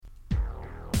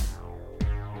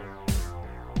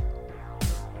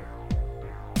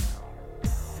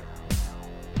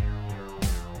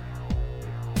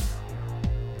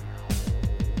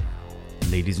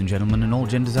Ladies and gentlemen and all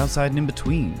genders outside and in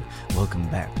between, welcome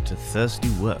back to Thirsty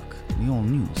Work, the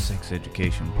all-new sex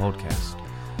education podcast.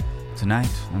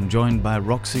 Tonight, I'm joined by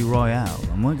ROXIE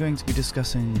ROYALE, and we're going to be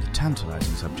discussing the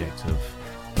tantalizing subject of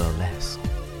burlesque.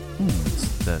 It's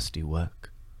thirsty work.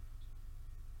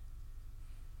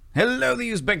 Hello there,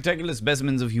 you spectacular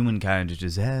specimens of humankind. It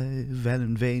is I,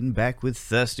 Valen Vane, back with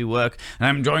Thirsty Work, and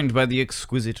I'm joined by the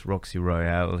exquisite ROXIE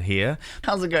ROYALE here.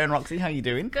 How's it going, Roxy? How you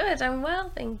doing? Good, I'm well,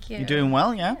 thank you. You doing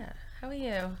well, yeah? Yeah. How are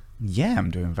you? Yeah,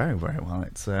 I'm doing very, very well.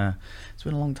 It's been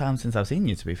a long time since I've seen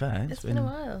you, to be fair. It's been a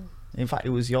while. In fact,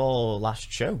 it was your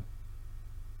last show.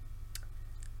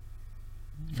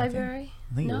 February?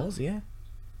 I think it was, yeah.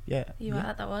 Yeah. You were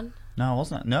at that one? No, I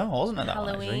wasn't. No, I wasn't at that one.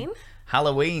 Halloween?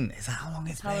 Halloween. Is that how long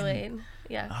it's been? Halloween,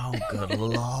 yeah. Oh, good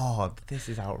lord. This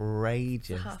is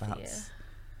outrageous. Half a year.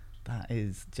 That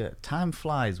is just, time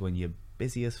flies when you're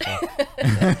busy as fuck.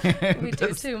 We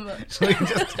do too much.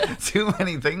 Just too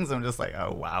many things. I'm just like,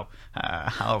 oh wow,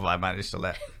 how have I managed to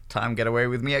let time get away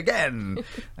with me again?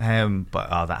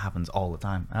 But that happens all the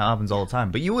time. That happens all the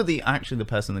time. But you were actually the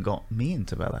person that got me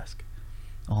into burlesque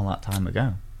all that time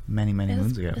ago, many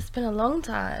moons ago. It's been a long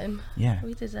time. Yeah,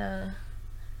 we did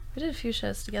a few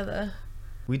shows together.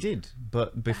 We did,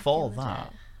 but before Back in the that,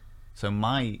 day. so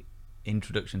my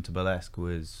introduction to burlesque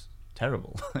was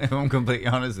terrible. If I'm completely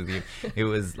honest with you, it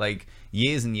was like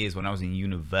years and years when I was in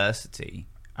university.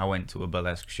 I went to a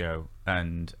burlesque show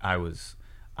and I was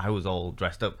all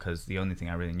dressed up because the only thing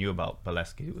I really knew about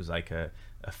burlesque, it was like a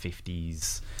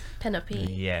 50s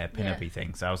pin-up-y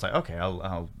thing. So I was like, okay,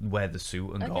 I'll wear the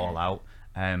suit and go all out.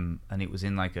 And it was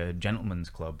in like a gentleman's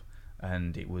club,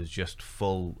 and it was just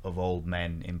full of old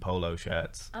men in polo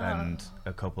shirts and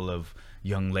a couple of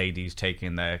young ladies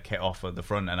taking their kit off at the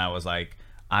front, and I was like,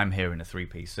 I'm here in a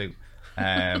three-piece suit.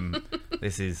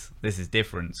 This is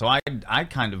different. So I'd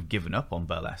kind of given up on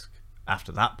burlesque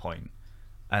after that point,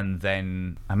 and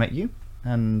then I met you,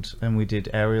 and we did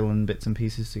aerial and bits and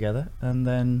pieces together, and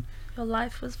then your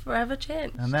life was forever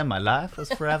changed. And then my life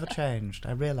was forever changed.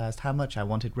 I realised how much I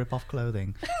wanted rip-off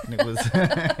clothing, and it was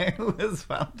it was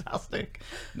fantastic.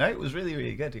 No, it was really,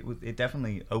 really good. It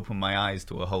definitely opened my eyes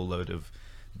to a whole load of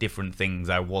different things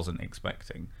I wasn't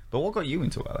expecting. But what got you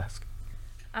into burlesque?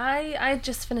 I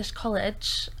just finished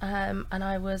college, and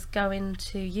I was going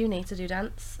to uni to do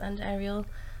dance and aerial,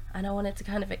 and I wanted to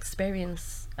kind of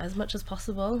experience as much as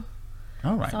possible.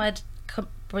 All right. So I'd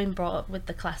been brought up with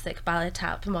the classic ballet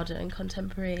tap, modern and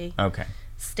contemporary,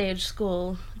 stage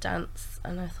school dance,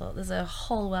 and I thought there's a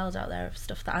whole world out there of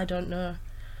stuff that I don't know.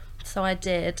 So I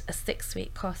did a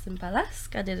 6-week course in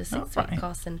burlesque, I did a 6-week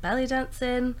course in belly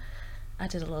dancing, I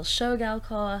did a little showgirl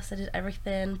course, I did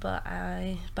everything, but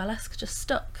burlesque just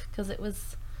stuck because it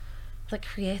was like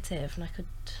creative and I could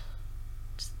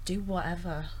just do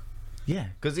whatever. Yeah,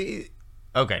 because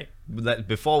okay,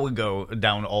 before we go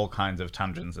down all kinds of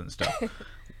tangents and stuff,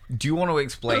 do you want to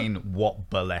explain what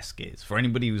burlesque is for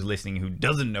anybody who's listening who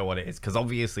doesn't know what it is? Because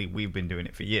obviously we've been doing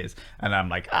it for years, and I'm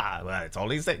like, well, it's all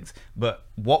these things. But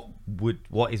what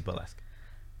is burlesque?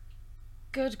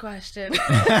 Good question.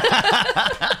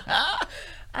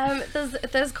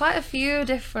 There's quite a few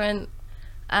different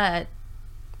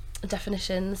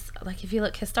definitions. Like if you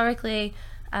look historically,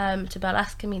 to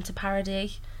burlesque can mean to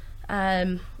parody.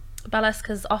 Burlesque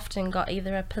has often got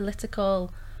either a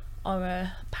political or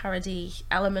a parody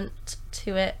element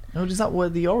to it. Oh, is that where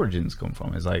the origins come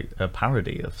from? Is like a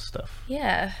parody of stuff?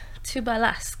 Yeah, to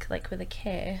burlesque, like with a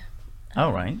K.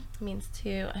 Oh, right. Means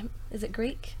to. Is it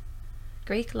Greek?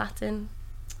 Greek, Latin.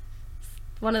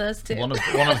 One of those two. One of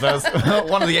those.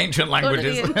 One of the ancient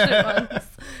languages. One of the ancient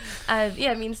ones.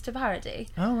 Yeah, means to parody.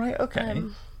 Oh, right. Okay.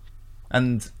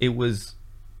 And it was,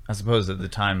 I suppose at the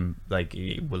time, like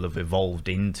it will have evolved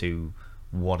into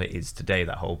what it is today,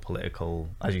 that whole political,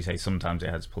 as you say, sometimes it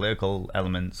has political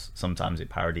elements, sometimes it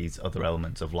parodies other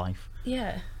elements of life.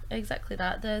 Yeah, exactly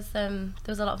that. There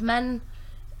was a lot of men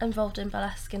involved in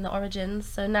burlesque in the origins,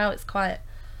 so now it's quite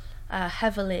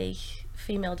heavily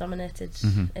female-dominated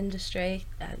industry.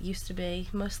 It used to be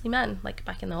mostly men, like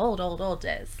back in the old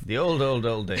days. The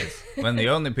old days, when the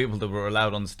only people that were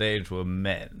allowed on stage were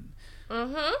men.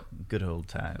 Good old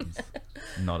times.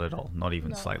 Not at all. Not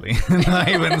even slightly. Not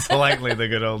even slightly the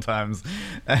good old times.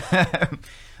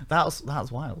 That's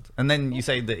wild. And then you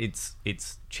say that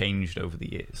it's changed over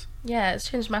the years. Yeah, it's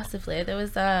changed massively. There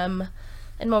was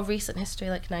in more recent history,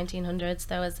 like 1900s,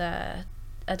 there was a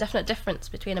definite difference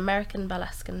between American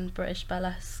burlesque and British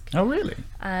burlesque. Oh, really?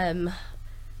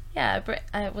 Yeah,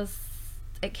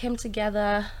 it came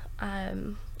together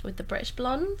with the British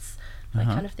blondes, like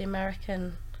kind of the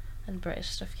American and British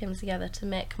stuff came together to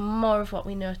make more of what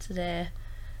we know today.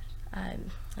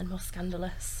 and more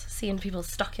scandalous. Seeing people's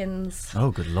stockings.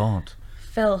 Oh, good Lord.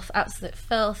 Filth, absolute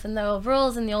filth. And there were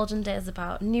rules in the olden days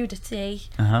about nudity.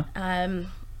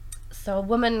 So a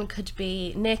woman could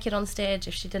be naked on stage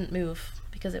if she didn't move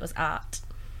because it was art.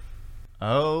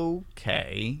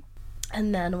 Okay.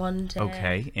 And then one day...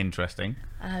 Okay, interesting.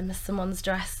 Someone's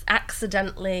dress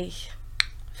accidentally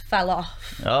fell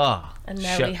off. Oh, and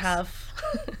now we have...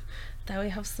 there we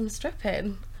have some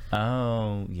stripping.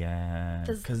 Oh, yeah.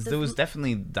 Because there was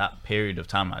definitely that period of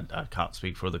time, I can't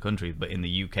speak for other countries, but in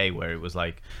the UK where it was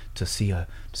like, to see a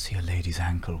lady's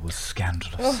ankle was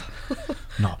scandalous. Oh.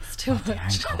 Not too the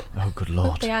ankle. Oh, good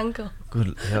Lord. Not the ankle.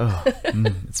 Good.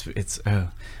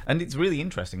 And it's really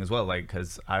interesting as well, like,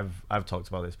 because I've talked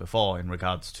about this before in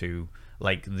regards to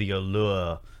like the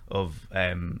allure of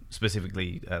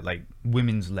specifically like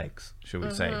women's legs, should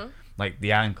we say. Like,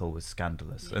 the ankle was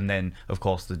scandalous. And then, of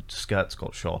course, the skirts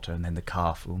got shorter. And then the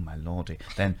calf, oh, my lordy.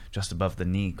 Then just above the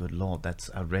knee, good Lord, that's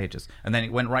outrageous. And then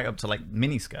it went right up to, like,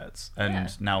 mini skirts.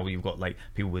 And now we've got, like,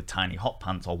 people with tiny hot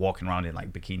pants or walking around in,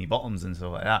 like, bikini bottoms and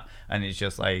stuff like that. And it's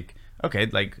just like, okay,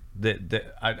 like,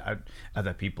 are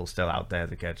there people still out there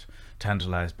that get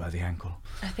tantalized by the ankle?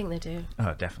 I think they do.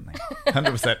 Oh, definitely.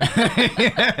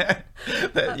 100%.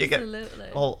 You get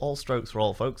Absolutely. all strokes for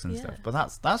all folks and stuff.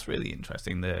 But that's really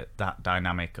interesting, that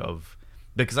dynamic of...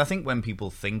 Because I think when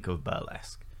people think of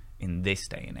burlesque in this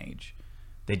day and age,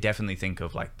 they definitely think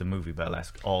of, like, the movie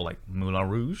burlesque or, like, Moulin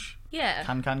Rouge. Yeah.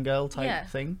 Can Girl type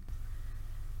thing.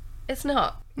 It's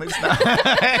not. It's not.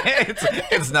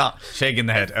 it's not. Shaking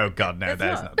the head. Oh God, no,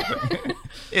 that is not.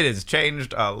 It has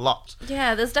changed a lot.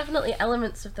 Yeah, there's definitely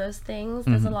elements of those things.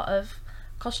 There's a lot of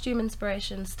costume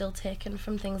inspiration still taken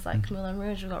from things like Moulin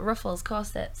Rouge. We've got ruffles,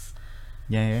 corsets,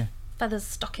 feathers,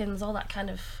 stockings, all that kind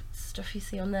of stuff you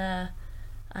see on there.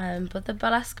 But the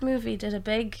burlesque movie did a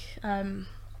big... there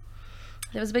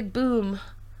was a big boom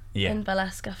in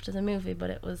burlesque after the movie, but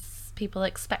it was people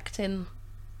expecting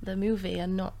the movie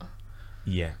and not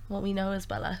what we know as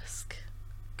burlesque.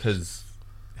 Because,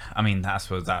 I mean, that's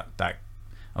what that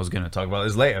I was going to talk about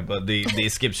this later, but they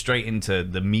skip straight into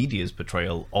the media's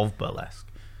portrayal of burlesque.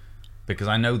 Because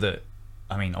I know that,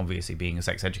 I mean, obviously being a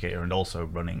sex educator and also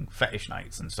running fetish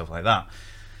nights and stuff like that,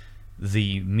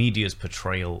 the media's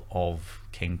portrayal of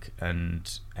kink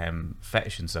and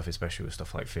fetish and stuff, especially with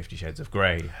stuff like 50 Shades of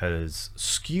Grey, has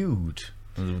skewed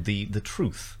the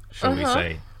truth, shall we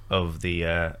say, of the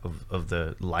of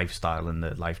the lifestyle and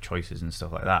the life choices and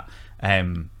stuff like that.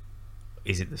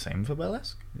 Is it the same for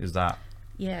burlesque? Is that...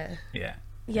 Yeah.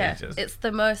 It's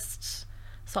the most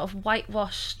sort of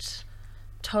whitewashed,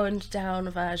 toned down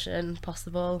version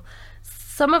possible.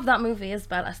 Some of that movie is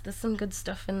burlesque. There's some good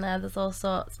stuff in there. There's all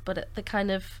sorts, but the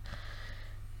kind of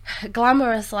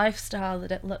glamorous lifestyle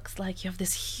that it looks like you have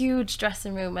this huge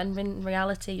dressing room, and in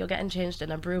reality you're getting changed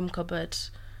in a broom cupboard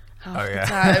half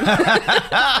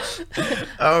the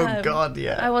time. God,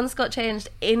 yeah. I once got changed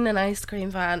in an ice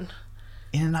cream van.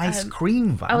 In an ice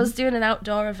cream van? I was doing an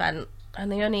outdoor event,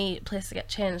 and the only place to get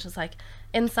changed was like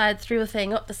inside, through a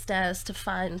thing, up the stairs to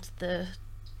find the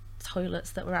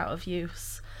toilets that were out of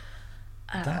use.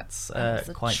 That's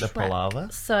quite the palaver.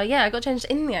 So yeah, I got changed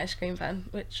in the ice cream van,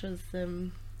 which was...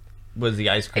 Was the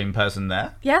ice cream person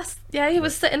there? Yes, yeah, he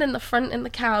was sitting in the front in the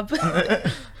cab,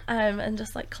 and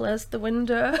just like closed the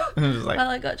window like, while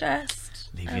I got dressed.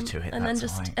 Leave you to it. And then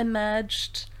just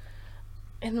emerged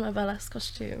in my burlesque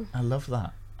costume. I love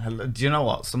that. Do you know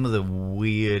what? Some of the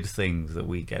weird things that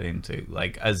we get into,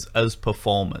 like as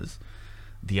performers,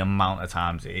 the amount of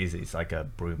times it's like a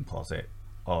broom closet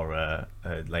or a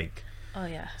like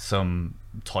some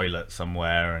toilet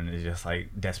somewhere, and it's just like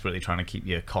desperately trying to keep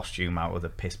your costume out of the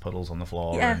piss puddles on the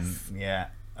floor. Yes. And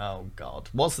oh God,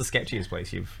 what's the sketchiest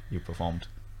place you've performed?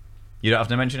 You don't have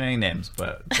to mention any names,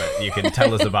 but you can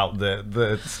tell us about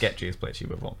the sketchiest place you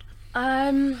performed.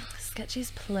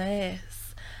 Sketchiest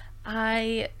place.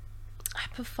 I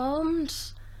performed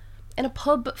in a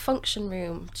pub function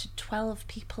room to 12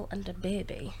 people and a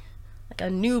baby, like a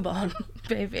newborn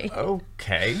baby.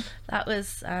 Okay. That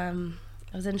was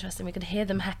interesting. We could hear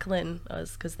them heckling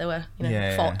us because there were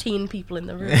 14 people in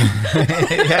the room.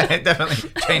 Yeah, it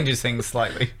definitely changes things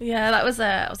slightly. Yeah, that was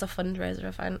a fundraiser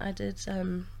event. I did.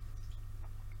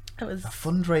 It was a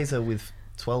fundraiser with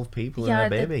 12 people and a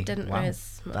baby. Didn't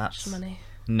raise much money.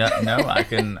 No, I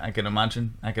can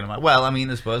imagine. Well, I mean,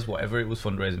 I suppose whatever it was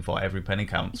fundraising for, every penny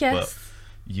counts. Yes.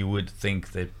 But you would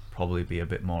think there'd probably be a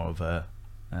bit more of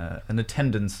an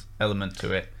attendance element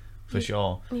to it, for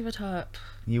sure. You would hope.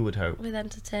 You would hope. With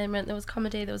entertainment, there was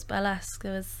comedy, there was burlesque,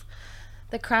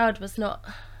 the crowd was not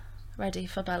ready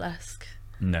for burlesque.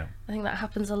 No. I think that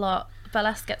happens a lot.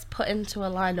 Burlesque gets put into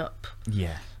a lineup.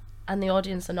 Yeah. and the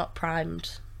audience are not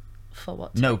primed for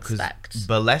what to expect. Because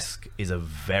burlesque is a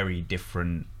very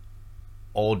different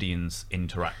audience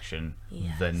interaction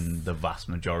than the vast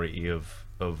majority of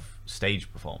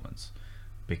stage performance.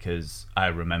 Because I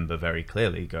remember very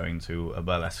clearly going to a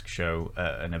burlesque show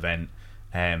at an event,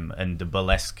 and the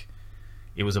burlesque,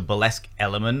 it was a burlesque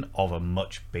element of a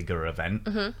much bigger event,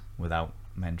 without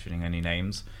mentioning any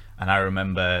names. And I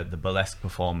remember the burlesque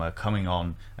performer coming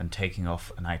on and taking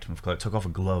off an item of clothing, took off a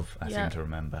glove, I seem to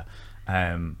remember.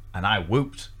 And I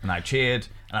whooped and I cheered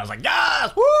and I was like,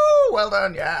 yes, woo, well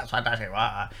done, yes, fantastic.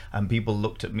 Wah. And people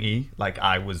looked at me like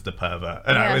I was the pervert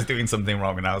and I was doing something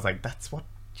wrong, and I was like, that's what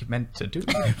you meant to do.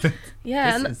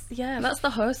 That's the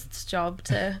host's job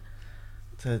to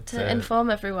inform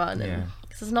everyone.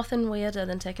 Because there's nothing weirder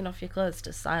than taking off your clothes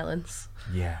to silence.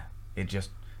 Yeah,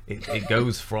 it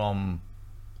goes from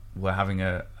we're having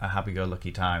a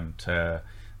happy-go-lucky time to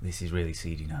this is really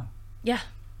seedy now. Yeah.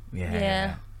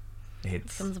 It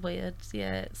becomes weird.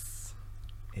 Yeah,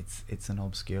 it's an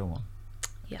obscure one.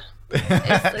 Yeah,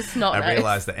 it's not. I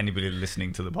realise that anybody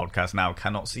listening to the podcast now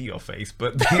cannot see your face,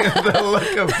 but the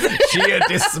look of sheer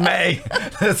dismay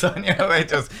that's on your face,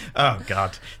 just oh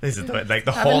god, this is the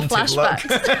haunted look.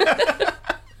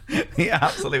 The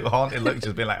absolute haunted look,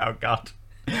 just being like, oh god,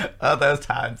 oh those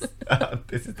times,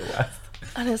 this is the worst.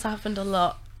 And it's happened a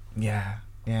lot. Yeah.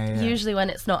 Usually when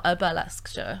it's not a burlesque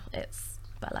show, it's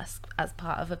burlesque as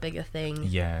part of a bigger thing.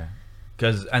 Yeah.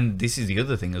 And this is the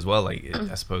other thing as well, like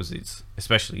I suppose it's,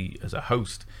 especially as a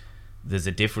host, there's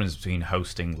a difference between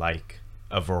hosting like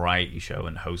a variety show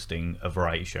and hosting a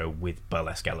variety show with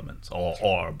burlesque elements,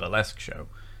 or a burlesque show.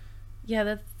 Yeah,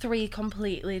 they're three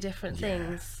completely different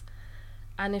things.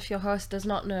 And if your host does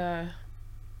not know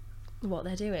what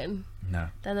they're doing,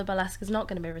 then the burlesque is not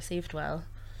going to be received well.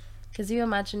 Because you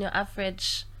imagine your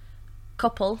average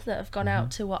couple that have gone out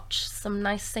to watch some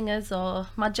nice singers or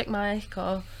Magic Mike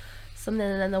or something,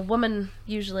 and then the woman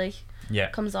usually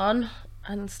comes on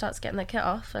and starts getting their kit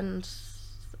off, and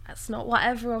that's not what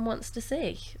everyone wants to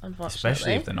see, unfortunately.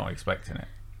 Especially if they're not expecting it.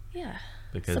 Yeah.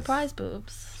 Because surprise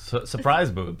boobs.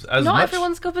 Surprise boobs. Not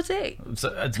everyone's cup of tea.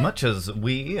 So, as much as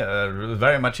we are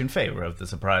very much in favour of the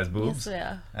surprise boobs.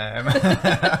 Yes, we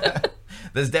are.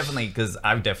 There's definitely, because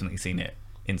I've definitely seen it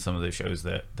in some of the shows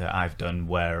that I've done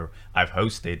where I've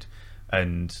hosted,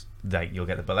 and like you'll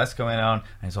get the burlesque going on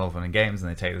and it's all fun and games, and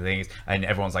they take the things and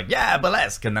everyone's like, yeah,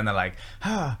 burlesque, and then they're like,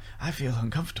 I feel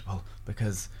uncomfortable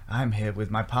because I'm here with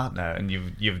my partner, and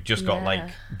you've just got like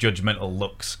judgmental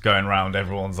looks going around.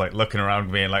 Everyone's like looking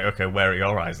around being like, okay, where are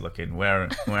your eyes looking, where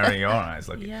are your eyes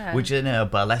looking? Which in a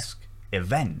burlesque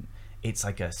event, it's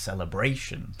like a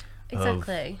celebration of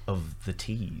the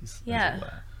teas, as it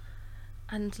were.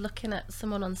 And looking at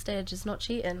someone on stage is not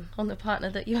cheating on the partner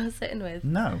that you're sitting with.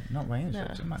 No, not by any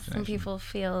stretch of imagination. Some people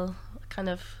feel kind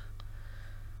of,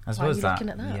 I suppose that,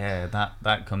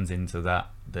 that comes into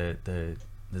that.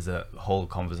 There's a whole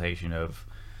conversation of,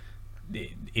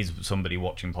 is somebody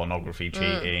watching pornography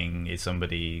cheating? Is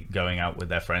somebody going out with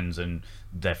their friends and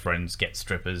their friends get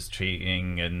strippers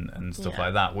cheating and stuff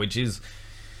like that, which is,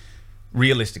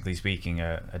 realistically speaking,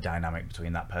 a dynamic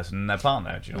between that person and their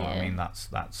partner. Do you know what I mean? That's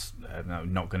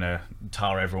not going to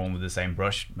tar everyone with the same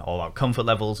brush. All about comfort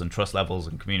levels and trust levels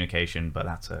and communication, but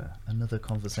that's another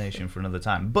conversation for another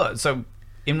time. But so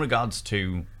in regards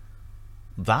to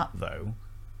that, though,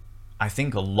 I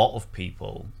think a lot of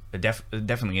people,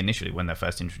 definitely initially when they're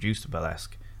first introduced to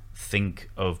burlesque, think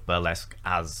of burlesque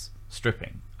as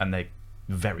stripping, and they're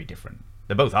very different.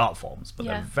 They're both art forms, but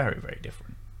they're very, very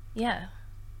different. Yeah.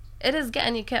 It is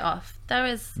getting your kit off. There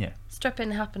is stripping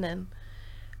happening,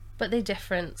 but the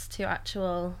difference to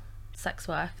actual sex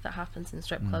work that happens in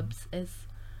strip clubs is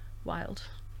wild.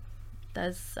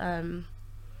 There's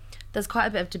quite a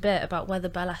bit of debate about whether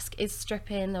burlesque is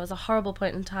stripping. There was a horrible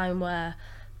point in time where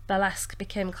burlesque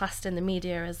became classed in the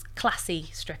media as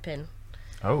classy stripping.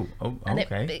 And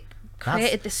it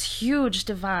created this huge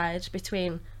divide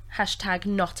between hashtag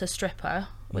not a stripper,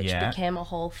 which became a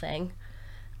whole thing,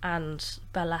 and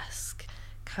burlesque.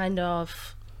 Kind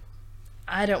of,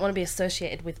 I don't want to be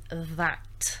associated with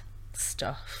that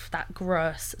stuff, that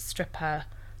gross stripper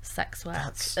sex work.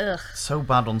 That's so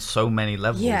bad on so many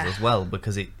levels as well,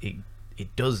 because it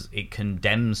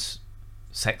condemns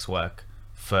sex work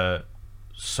for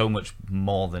so much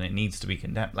more than it needs to be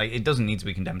condemned. Like, it doesn't need to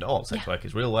be condemned at all. Sex work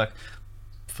is real work,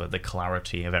 for the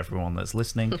clarity of everyone that's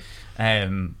listening.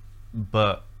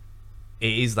 But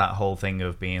it is that whole thing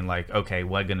of being like, okay,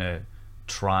 we're gonna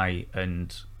try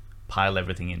and pile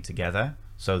everything in together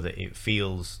so that it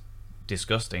feels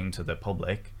disgusting to the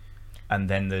public, and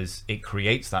then it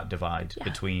creates that divide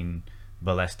between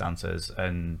burlesque dancers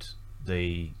and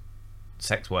the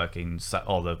sex working,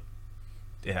 or the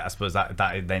I suppose that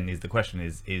then is the question: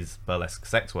 is burlesque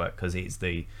sex work? Because it's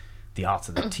the art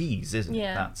of the tease, isn't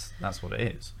it? That's what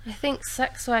it is. I think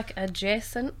sex work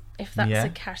adjacent, if that's a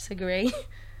category.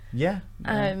 Yeah.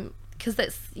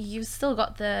 Because you've still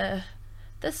got the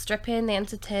stripping, the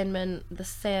entertainment, the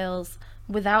sales,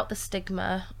 without the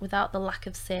stigma, without the lack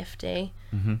of safety,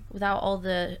 without all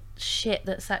the shit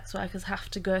that sex workers have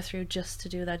to go through just to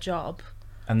do their job.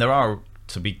 And there are,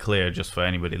 to be clear, just for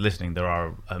anybody listening, there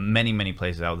are many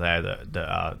places out there that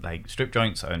are like strip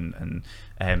joints and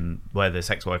where the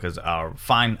sex workers are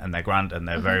fine and they're grand and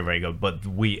they're very, very good. But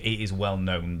it is well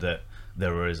known that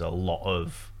there is a lot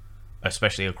of,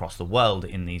 especially across the world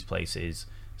in these places,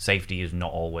 safety is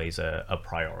not always a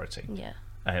priority. Yeah.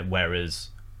 Whereas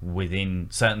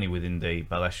certainly within the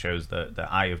burlesque shows that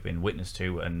I have been witness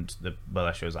to and the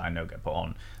burlesque shows that I know get put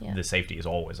on, the safety is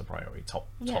always a priority, top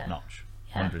notch.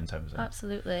 110%.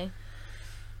 Absolutely.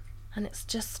 And it's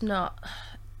just not,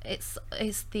 it's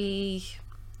the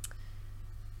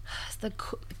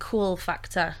cool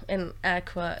factor, in air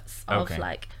quotes, of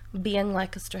like being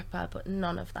like a stripper but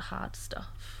none of the hard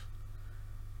stuff,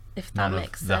 if that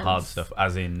makes sense. The hard stuff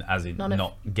as in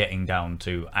not getting down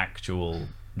to actual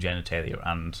genitalia.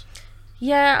 And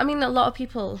I mean, a lot of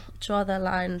people draw their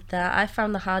line there. I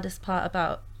found the hardest part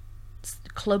about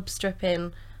club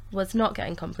stripping was not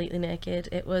getting completely naked.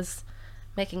 It was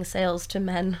making sales to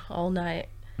men all night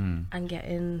and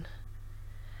getting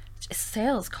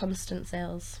sales, constant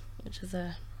sales, which is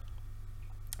a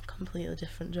completely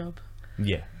different job.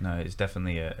 Yeah, no, it's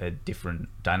definitely a different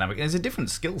dynamic. And it's a different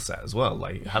skill set as well.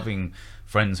 Like having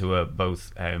friends who are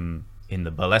both in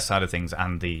the burlesque side of things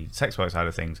and the sex work side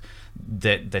of things,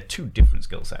 they're two different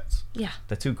skill sets. Yeah.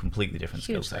 They're two completely different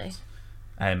skill sets.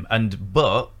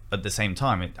 But at the same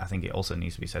time, I think it also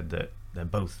needs to be said that they're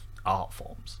both art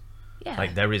forms. Yeah.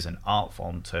 Like there is an art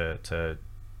form to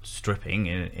stripping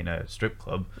in a strip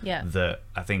club that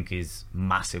I think is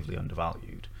massively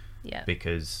undervalued. Yeah.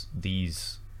 Because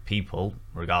these people,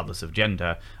 regardless of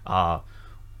gender, are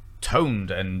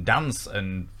toned and dance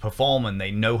and perform, and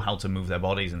they know how to move their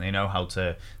bodies and they know how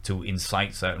to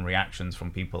incite certain reactions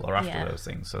from people or after those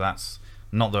things. So that's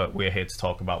not that we're here to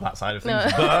talk about that side of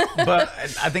things, but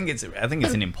I think it's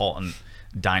an important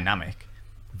dynamic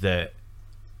that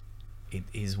it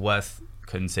is worth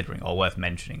considering, or worth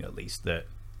mentioning at least, that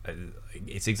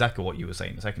it's exactly what you were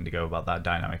saying a second ago about that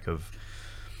dynamic of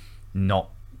not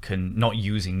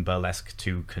using burlesque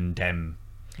to condemn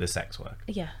the sex work.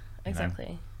 Yeah, exactly.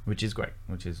 You know? Which is great.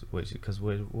 Which is because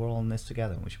we're all in this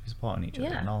together, and we should be supporting each other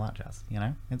and all that jazz. You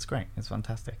know, it's great. It's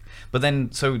fantastic. But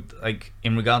then, so like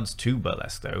in regards to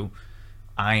burlesque, though,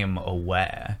 I am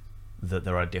aware that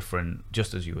there are different,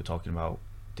 just as you were talking about,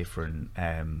 different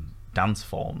dance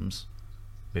forms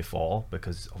before,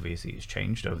 because obviously it's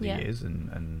changed over the years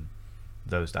and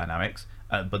those dynamics.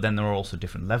 But then there are also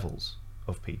different levels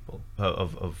of people,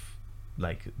 of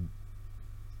like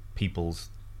people's,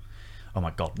 oh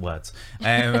my god, words,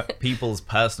 people's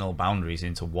personal boundaries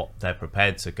into what they're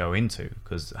prepared to go into.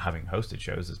 Because having hosted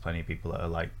shows, there's plenty of people that are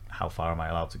like, how far am I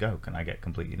allowed to go? Can I get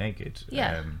completely naked?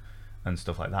 And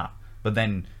stuff like that. But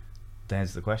then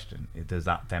there's the question: does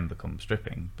that then become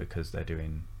stripping because they're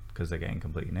getting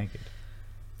completely naked?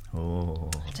 Oh,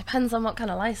 it depends on what kind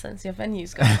of license your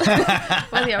venue's got.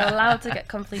 Whether you're allowed to get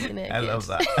completely naked. I love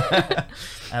that.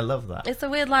 I love that. It's a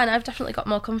weird line. I've definitely got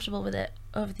more comfortable with it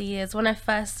over the years. When I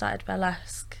first started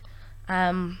burlesque,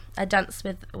 I danced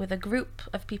with a group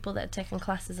of people that had taken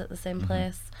classes at the same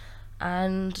place,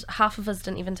 and half of us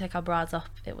didn't even take our bras off.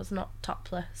 It was not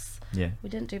topless. Yeah. We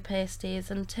didn't do pasties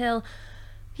until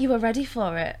you were ready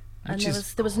for it, and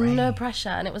there was no pressure,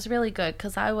 and it was really good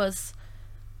because I was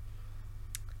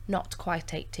not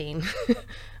quite 18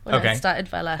 when I started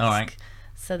burlesque. All right.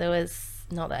 So there was,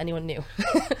 not that anyone knew.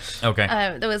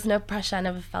 Okay. There was no pressure. I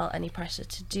never felt any pressure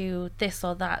to do this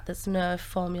or that. There's no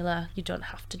formula. You don't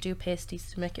have to do pasties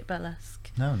to make it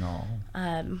burlesque. No.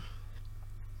 And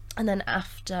then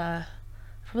after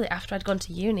I'd gone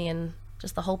to uni, and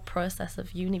just the whole process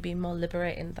of uni being more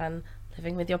liberating than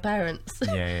living with your parents.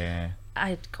 Yeah.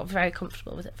 I got very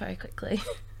comfortable with it very quickly.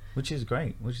 Which is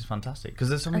great, which is fantastic, because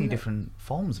there's so many different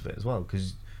forms of it as well.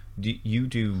 Because you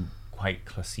do quite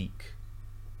classique.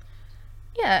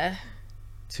 Yeah.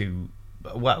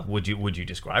 Would you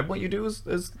describe what you do as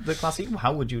the classique?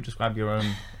 How would you describe your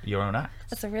own act?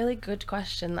 That's a really good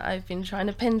question that I've been trying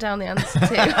to pin down the answer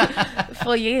to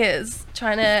for years,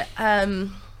 trying to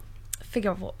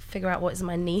figure out what is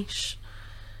my niche.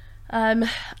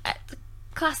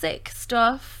 Classic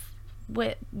stuff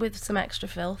with some extra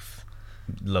filth.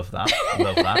 Love that.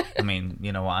 Love that. I mean,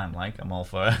 you know what I'm like. I'm all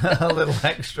for a little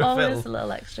extra Always filth. a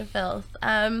little extra filth.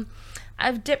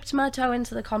 I've dipped my toe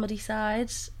into the comedy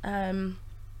side.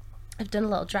 I've done a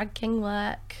little drag king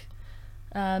work.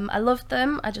 I love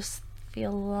them. I just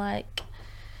feel like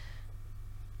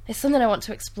it's something I want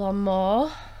to explore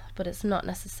more, but it's not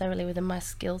necessarily within my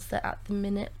skill set at the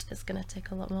minute. It's going to take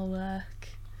a lot more work.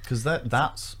 Because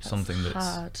that's something that's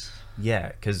hard. Yeah,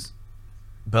 because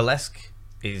burlesque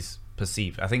is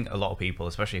perceived. I think a lot of people,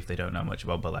 especially if they don't know much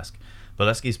about burlesque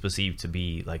is perceived to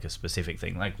be like a specific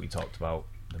thing, like we talked about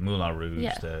the Moulin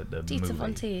Rouge, the Dita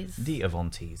Von Teese. Dita Von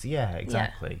Teese, yeah,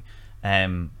 exactly.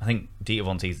 Yeah. I think Dita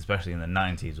Von Teese, especially in the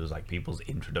 90s, was like people's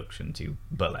introduction to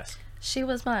burlesque. She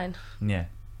was mine. Yeah.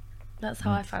 That's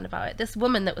how I found about it. This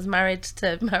woman that was married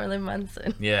to Marilyn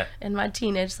Manson. Yeah. In my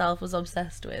teenage self was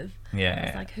obsessed with. Yeah. I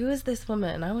was like, who is this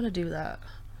woman? I want to do that.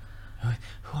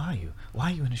 Who are you?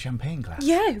 Why are you in a champagne glass?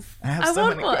 Yes. I have so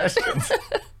many questions.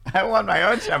 I want my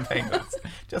own champagne glass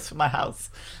just for my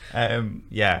house.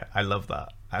 Yeah, I love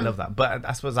that. I love that. But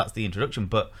I suppose that's the introduction.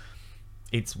 But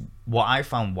it's what I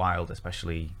found wild,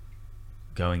 especially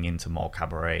going into more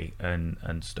cabaret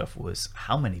and stuff, was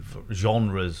how many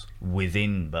genres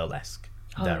within burlesque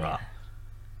there are.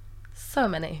 So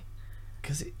many.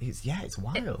 Because it's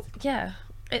wild.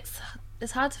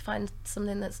 It's hard to find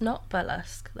something that's not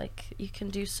burlesque. Like, you can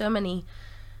do so many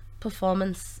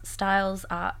performance styles,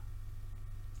 art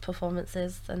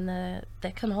performances, and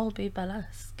they can all be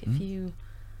burlesque if you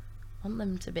want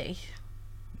them to be.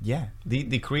 Yeah,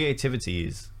 the creativity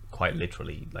is quite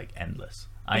literally like endless.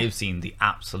 I have seen the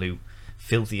absolute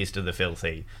filthiest of the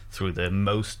filthy through the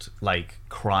most like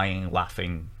crying,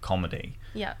 laughing comedy.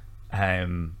 Yeah.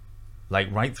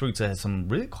 Like right through to some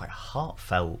really quite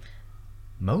heartfelt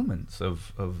moments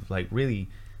of like really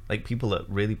like people that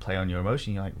really play on your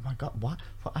emotion. You're like, oh my god, what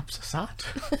I'm so sad.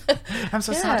 I'm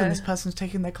so sad, and this person's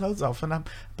taking their clothes off, and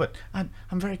I'm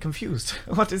very confused.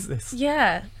 What is this?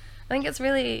 Yeah, I think it's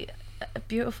really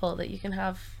beautiful that you can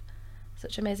have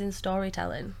such amazing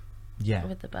storytelling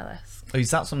with the burlesque. Is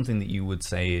that something that you would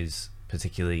say is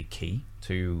particularly key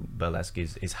to burlesque,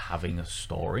 is having a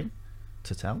story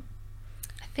to tell?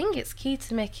 I think it's key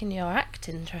to making your act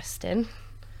interesting.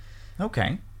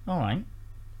 Okay, all right.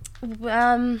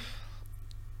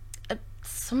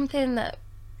 Something that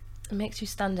makes you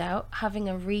stand out, having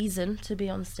a reason to be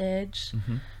on stage,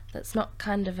 that's not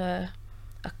kind of a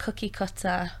cookie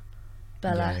cutter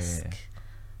burlesque.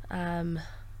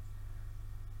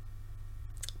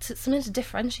 Something to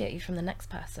differentiate you from the next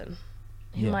person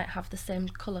who might have the same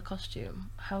colour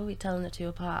costume. How are we telling the two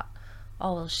apart?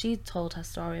 Oh, well, she told her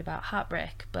story about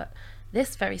heartbreak, but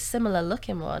this very similar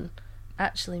looking one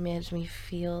actually made me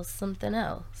feel something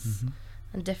else,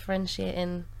 and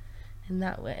differentiating in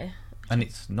that way. And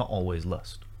it's not always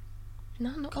lust.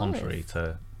 No, not contrary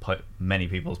always. To many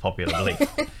people's popular belief.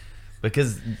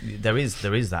 Because there is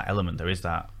that element, there is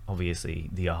that, obviously,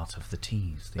 the art of the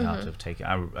tease, the art of taking.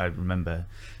 I remember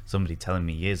somebody telling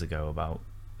me years ago about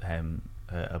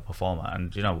a performer,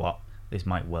 and you know what, this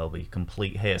might well be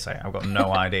complete hearsay, I've got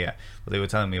no idea, but they were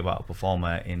telling me about a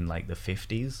performer in like the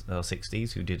 50s or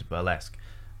 60s who did burlesque,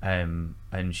 and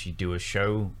she'd do a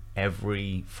show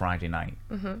every Friday night,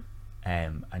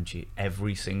 and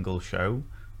every single show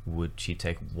she'd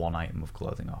take one item of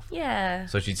clothing off. Yeah.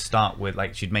 So she'd start with,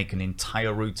 like, she'd make an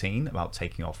entire routine about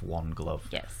taking off one glove.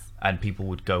 Yes. And people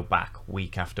would go back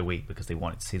week after week because they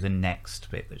wanted to see the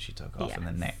next bit that she took off, and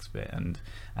the next bit. And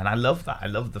I love that. I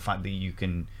love the fact that you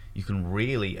can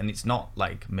really, and it's not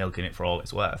like milking it for all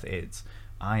it's worth. It's,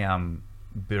 I am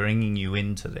bringing you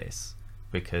into this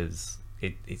because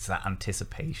it's that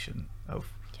anticipation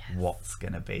of what's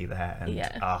gonna be there, and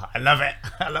I love it.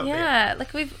 I love it. Yeah,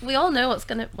 like we all know what's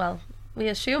gonna. Well, we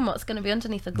assume what's gonna be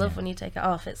underneath the glove when you take it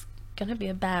off. It's gonna be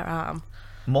a bare arm.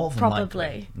 More than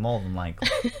likely.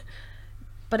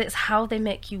 But it's how they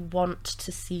make you want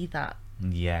to see that.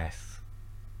 Yes.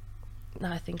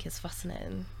 I think is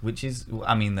fascinating. Which is,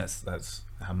 I mean, that's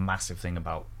a massive thing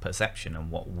about perception and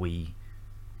what we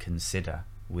consider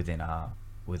with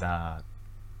our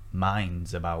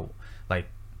minds about, like,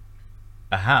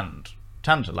 a hand,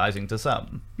 tantalizing to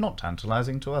some, not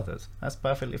tantalizing to others. That's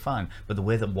perfectly fine. But the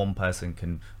way that one person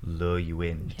can lure you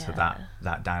in to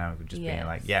that dynamic of just being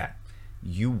like,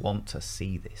 you want to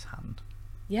see this hand.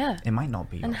 Yeah. It might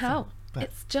not be. And how?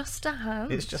 It's just a hand.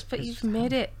 But you've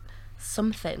made it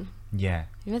something. Yeah.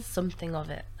 You made something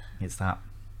of it. It's that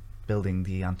building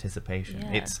the anticipation.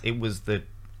 Yeah. It was the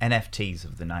NFTs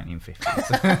of the 1950s.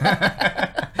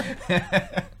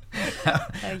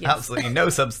 Absolutely no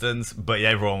substance, but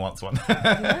everyone wants one.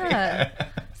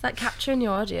 It's like capturing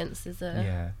your audience is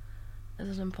a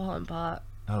is an important part.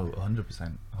 Oh,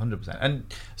 100%. 100%. And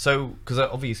so, because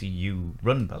obviously you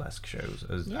run burlesque shows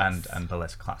and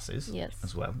burlesque classes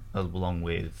as well, along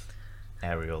with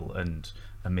Ariel and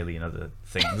a million other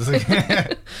things.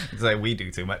 It's like, we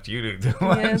do too much, you do too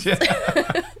much. Yes.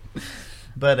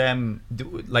 But, at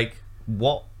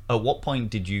what point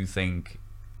did you think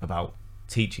about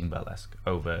teaching burlesque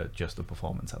over just the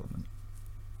performance element?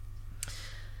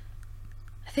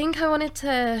 I think I wanted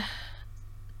to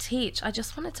teach. I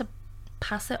just wanted to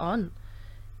pass it on,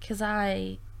 because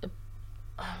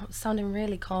sounding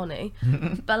really corny,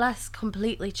 burlesque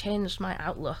completely changed my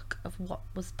outlook of what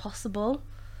was possible.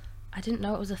 I didn't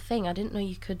know it was a thing. I didn't know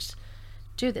you could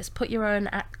do this, put your own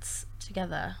acts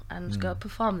together and go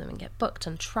perform them and get booked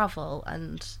and travel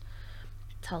and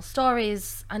tell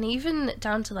stories, and even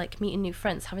down to like meeting new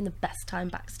friends, having the best time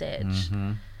backstage.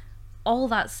 All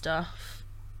that stuff,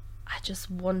 I just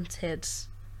wanted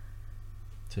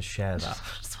to share that.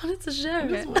 I just wanted to share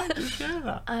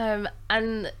it.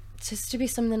 And just to be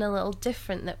something a little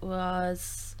different that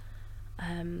was,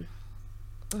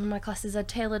 my classes are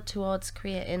tailored towards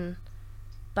creating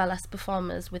burlesque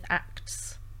performers with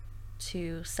acts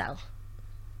to sell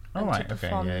to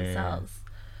perform themselves.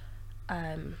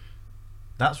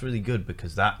 That's really good,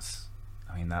 because that's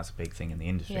a big thing in the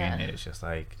industry, isn't it? It's just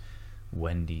like,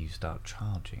 when do you start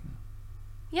charging?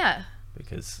 Yeah.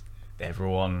 Because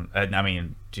everyone,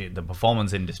 the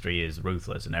performance industry is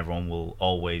ruthless, and everyone will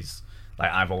always,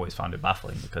 like, I've always found it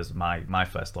baffling, because my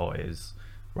first thought is,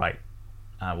 right,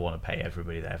 I want to pay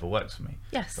everybody that ever works for me.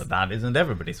 Yes. But that isn't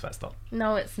everybody's first thought.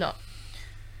 No, it's not.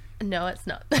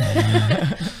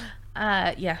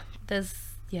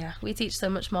 We teach so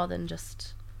much more than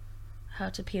just how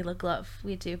to peel a glove.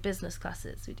 We do business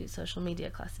classes, we do social media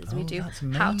classes, we do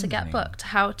how to get booked,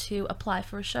 how to apply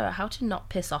for a show, how to not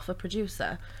piss off a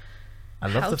producer. I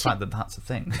love the fact that that's a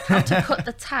thing. How to cut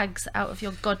the tags out of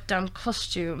your goddamn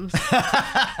costumes.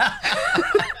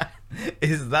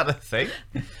 Is that a thing?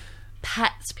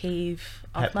 Pet peeve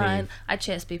of mine. I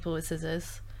chase people with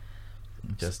scissors.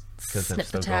 Just because they've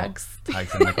still tags. got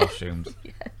tags in the costumes.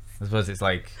 Yes. I suppose it's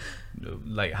like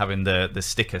having the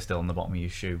sticker still on the bottom of your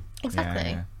shoe.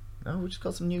 Exactly. Oh, we just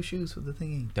got some new shoes for the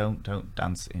thingy. Don't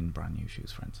dance in brand new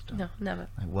shoes, friends. Don't. No, never.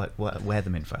 Wear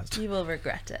them in first. You will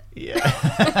regret it.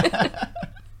 Yeah.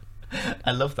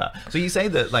 I love that. So you say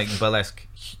that like burlesque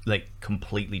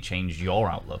completely changed your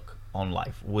outlook on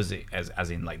life. Was it as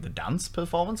in like the dance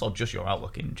performance, or just your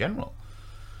outlook in general?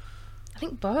 I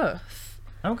think both.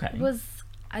 Okay.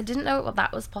 I didn't know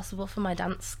that was possible for my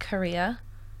dance career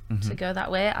to go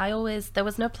that way. There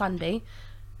was no plan B.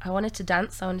 I wanted to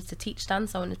dance, I wanted to teach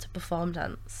dance, I wanted to perform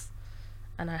dance.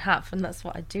 And I have, and that's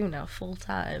what I do now full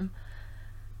time.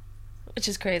 Which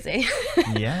is crazy.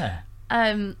 Yeah.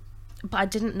 But I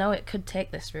didn't know it could take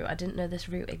this route. I didn't know this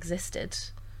route existed.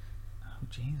 Oh,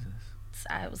 Jesus.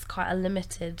 It was quite a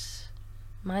limited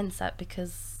mindset,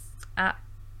 because at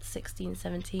 16,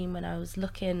 17, when I was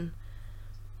looking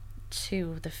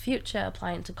to the future,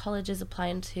 applying to colleges,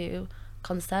 applying to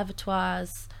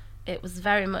conservatoires, it was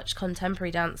very much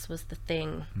contemporary dance was the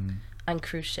thing, and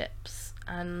cruise ships.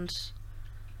 And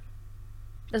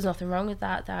there's nothing wrong with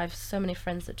that. I have so many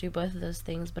friends that do both of those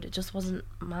things, but it just wasn't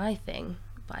my thing.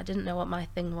 But I didn't know what my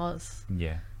thing was.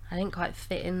 Yeah. I didn't quite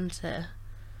fit into,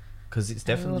 because it's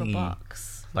definitely a little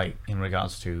box. Like in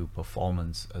regards to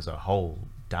performance as a whole,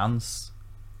 dance.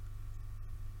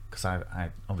 Because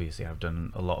I obviously I've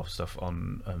done a lot of stuff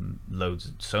on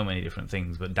so many different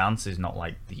things, but dance is not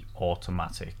like the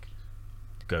automatic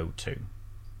go-to.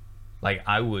 Like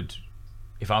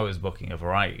if I was booking a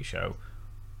variety show,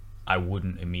 I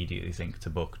wouldn't immediately think to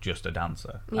book just a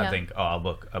dancer. Yeah. I think, I'll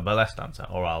book a burlesque dancer,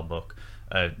 or I'll book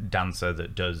a dancer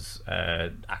that does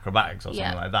acrobatics or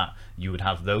something like that. You would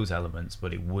have those elements,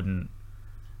 but it wouldn't,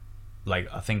 like,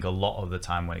 I think a lot of the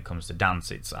time when it comes to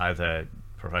dance, it's either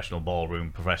professional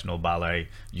ballroom, professional ballet,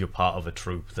 you're part of a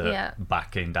troupe that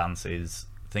back in dances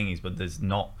thingies, but there's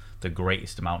not the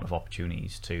greatest amount of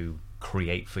opportunities to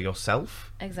create for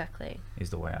yourself. Exactly. Is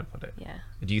the way I'd put it. Yeah.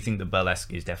 Do you think that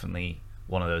burlesque is definitely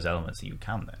one of those elements that you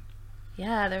can then?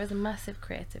 Yeah, there is a massive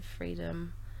creative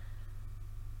freedom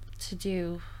to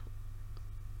do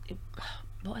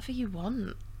whatever you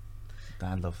want.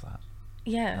 I love that.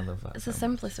 Yeah. I love that. It's the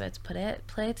simplest way to put it.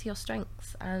 Play to your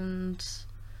strengths and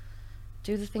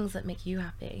do the things that make you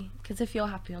happy. Because if you're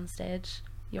happy on stage,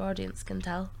 your audience can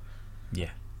tell.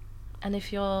 Yeah. And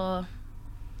if you're...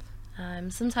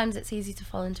 sometimes it's easy to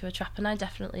fall into a trap, and I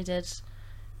definitely did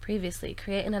previously,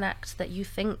 creating an act that you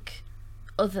think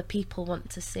other people want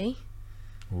to see.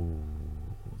 Ooh,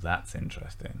 that's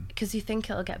interesting. Because you think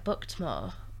it'll get booked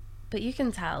more. But you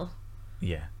can tell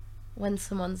when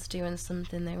someone's doing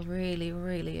something they really,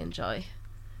 really enjoy.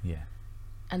 Yeah.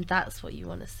 And that's what you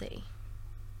want to see.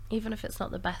 Even if it's not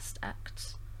the best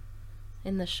act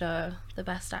in the show, the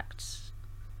best act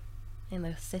in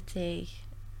the city,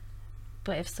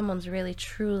 but if someone's really,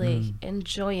 truly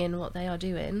enjoying what they are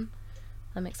doing,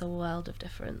 that makes a world of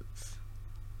difference.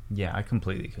 Yeah, I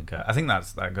completely concur. I think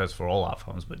that goes for all art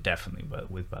forms, but definitely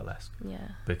with burlesque. Yeah.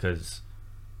 Because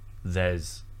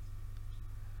there's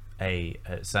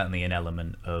certainly an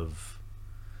element of,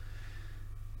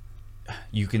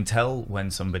 you can tell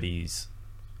when somebody's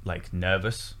like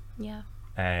nervous. Yeah.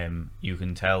 You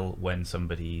can tell when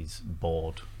somebody's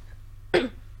bored.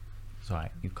 Sorry,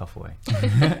 you cough away.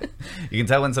 You can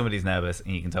tell when somebody's nervous,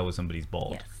 and you can tell when somebody's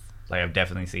bored. Yes. Like, I've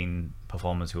definitely seen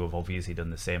performers who have obviously done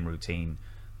the same routine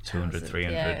 200,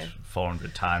 300,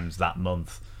 400 times that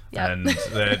month. Yep. And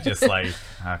they're just like,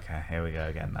 okay, here we go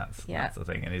again. That's the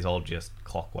thing. And it's all just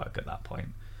clockwork at that point.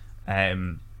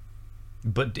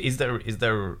 But is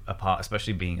there a part,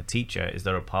 especially being a teacher, is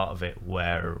there a part of it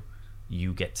where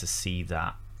you get to see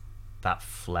that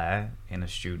flair in a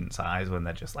student's eyes when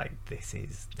they're just like,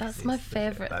 that's my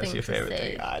favorite thing. That's your favorite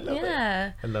thing. I love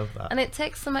it. I love that. And it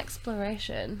takes some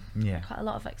exploration. Yeah. Quite a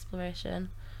lot of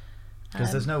exploration.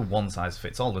 Because there's no one size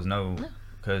fits all. There's no.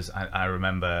 Because I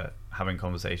remember having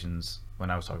conversations when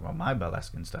I was talking about my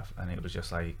burlesque and stuff, and it was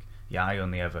just like, yeah, I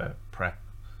only ever prep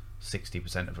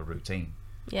 60% of a routine.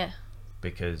 Yeah.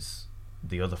 Because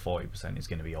the other 40% is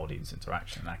going to be audience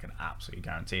interaction. I can absolutely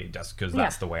guarantee it, just because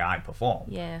that's the way I perform.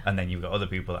 Yeah. And then you've got other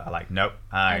people that are like, nope,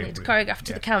 I need to choreograph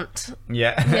to the count.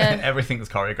 Yeah. Everything's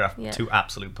choreographed to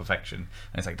absolute perfection.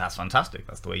 And it's like, that's fantastic.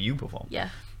 That's the way you perform. Yeah.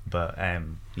 But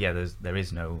there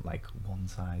is no like one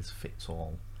size fits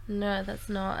all. No, that's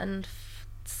not. And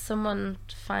someone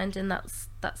finding that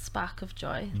spark of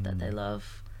joy that they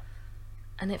love,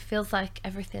 and it feels like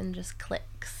everything just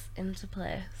clicks into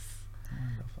place.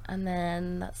 And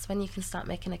then that's when you can start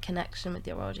making a connection with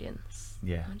your audience.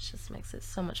 Yeah. Which just makes it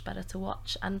so much better to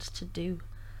watch and to do.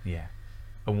 Yeah.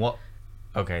 And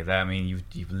I mean,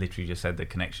 you've literally just said the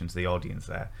connection to the audience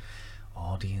there.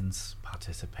 Audience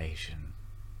participation.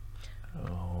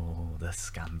 Oh, the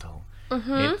scandal.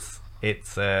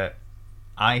 It's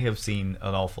I have seen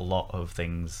an awful lot of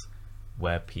things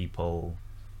where people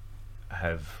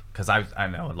have, because I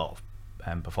know a lot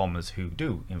of performers who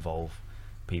do involve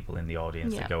people in the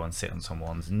audience. They go and sit on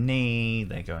someone's knee,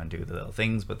 they go and do the little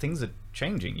things, but things are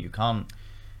changing. You can't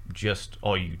just,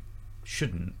 or you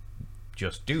shouldn't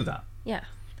just do that. Yeah,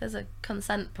 there's a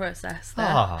consent process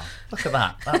there. Look at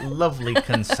that lovely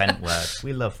consent word.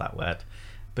 We love that word,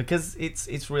 because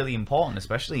it's really important,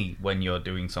 especially when you're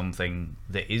doing something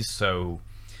that is so,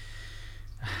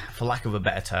 for lack of a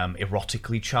better term,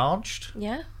 erotically charged.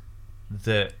 Yeah.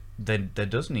 That there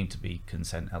does need to be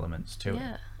consent elements to it.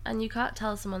 Yeah. And you can't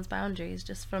tell someone's boundaries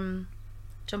just from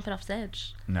jumping off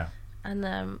stage. No.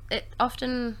 And it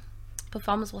often,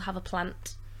 performers will have a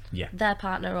plant. Yeah. Their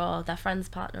partner or their friend's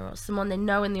partner or someone they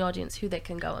know in the audience who they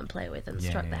can go and play with and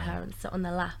stroke their hair and sit on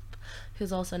their lap,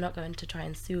 who's also not going to try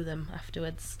and sue them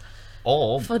afterwards.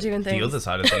 Or for doing things. The other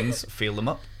side of things, feel them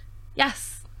up.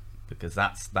 Yes. Because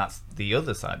that's the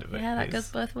other side of it. Yeah, that goes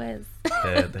both ways.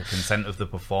 the consent of the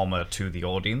performer to the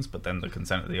audience, but then the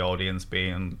consent of the audience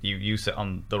being you sit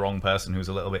on the wrong person who's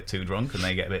a little bit too drunk and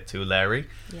they get a bit too leery.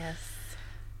 Yes.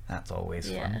 That's always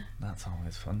fun. That's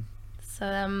always fun.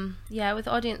 So with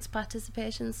audience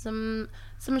participation, some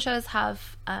shows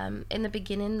have in the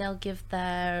beginning they'll give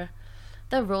their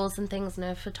rules and things,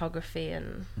 photography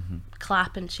and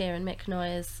clap and cheer and make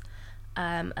noise.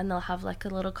 And they'll have like a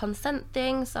little consent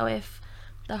thing. So if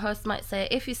the host might say,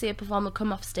 if you see a performer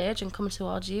come off stage and come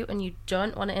towards you and you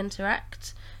don't want to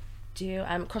interact, do you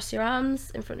cross your arms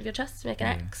in front of your chest to make an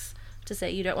X to say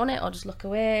you don't want it, or just look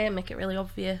away and make it really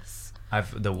obvious? My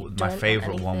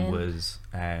favourite one was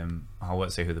I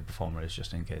won't say who the performer is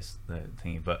just in case the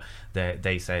thingy, but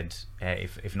they said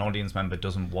if an audience member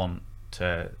doesn't want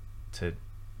to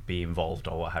be involved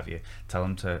or what have you, tell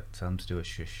them to do a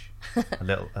shush, a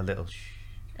little shh.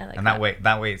 And that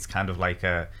way it's kind of like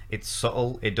it's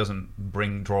subtle. It doesn't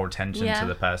draw attention to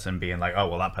the person being like, oh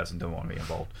well, that person doesn't want to be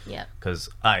involved. Yeah. Because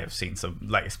I have seen some,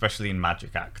 like, especially in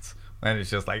magic acts, and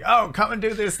it's just like, oh, come and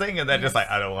do this thing, and they're just like,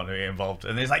 I don't want to be involved,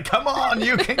 and it's like, come on,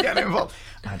 you can get involved.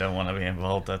 I don't want to be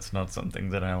involved. That's not something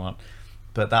that I want.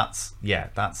 But that's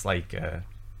like a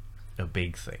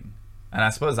big thing. And I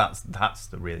suppose that's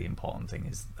the really important thing,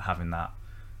 is having that,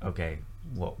 okay,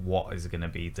 what is going to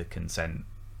be the consent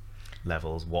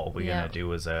levels, what are we going to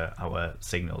do as our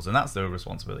signals, and that's the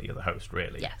responsibility of the host,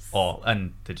 really. Yes.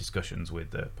 And the discussions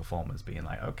with the performers being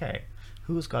like, okay,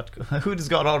 who's got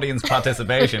audience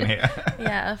participation here?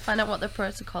 Yeah, find out what the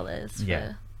protocol is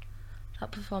for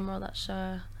that performer or that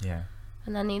show. Yeah.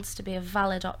 And there needs to be a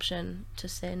valid option to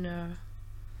say no.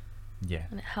 Yeah.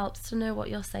 And it helps to know what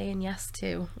you're saying yes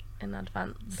to in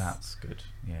advance. That's good.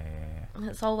 Yeah. And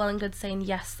it's all well and good saying,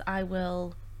 yes, I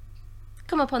will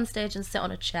come up on stage and sit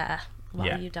on a chair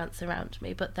while you dance around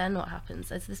me. But then what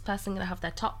happens? Is this person going to have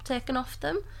their top taken off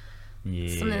them?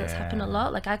 Yeah. Something that's happened a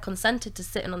lot. Like, I consented to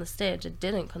sitting on the stage. I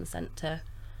didn't consent to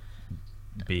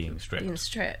being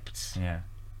stripped. Yeah.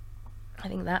 I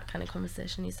think that kind of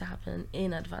conversation needs to happen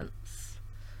in advance.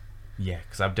 Yeah,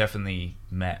 because I've definitely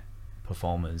met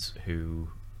performers who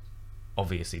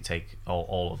obviously take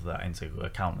all of that into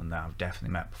account, and I've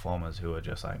definitely met performers who are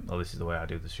just like, oh, this is the way I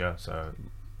do the show, so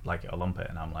like it or lump it,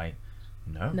 and I'm like,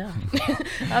 no.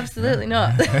 Absolutely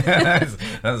not.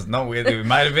 That's not weird. It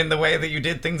might have been the way that you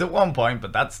did things at one point,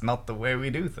 but that's not the way we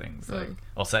do things,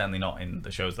 or certainly not in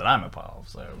the shows that I'm a part of.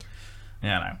 So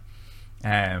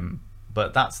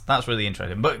but that's really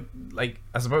interesting. But like,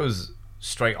 I suppose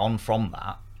straight on from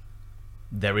that,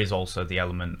 there is also the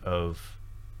element of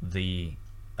the,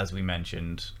 as we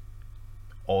mentioned,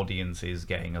 audiences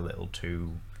getting a little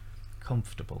too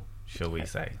comfortable, shall we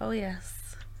say. Oh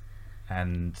yes.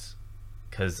 And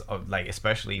because like,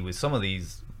 especially with some of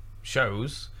these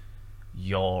shows,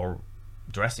 your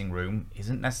dressing room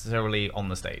isn't necessarily on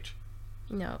the stage.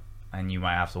 No. And you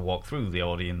might have to walk through the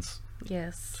audience.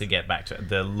 Yes. To get back to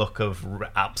the look of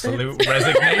absolute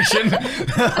resignation.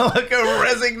 Look of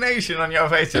resignation on your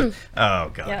face. Oh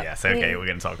god, yes. Okay, we're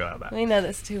going to talk about that. We know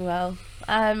this too well.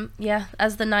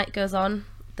 As the night goes on,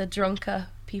 the drunker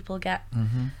people get,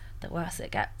 the worse it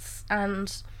gets.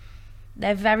 And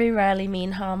they very rarely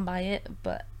mean harm by it,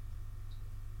 but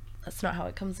that's not how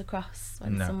it comes across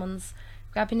when someone's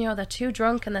grabbing you, or they're too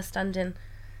drunk and they're standing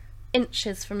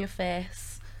inches from your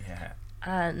face. Yeah.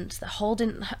 And they're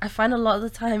holding. I find a lot of the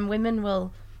time women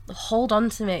will hold on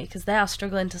to me because they are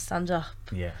struggling to stand up.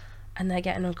 Yeah. And they're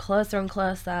getting them closer and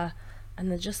closer,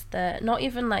 and they're not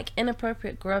even like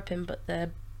inappropriate groping, but the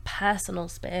personal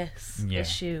space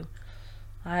issue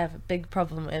I have a big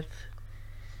problem with.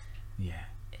 Yeah.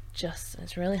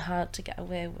 It's really hard to get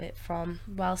away with from,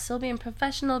 while still being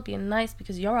professional, being nice,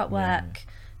 because you're at work,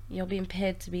 you're being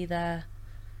paid to be there,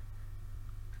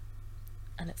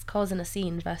 and it's causing a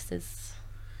scene versus...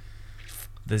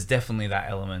 There's definitely that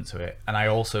element to it, and I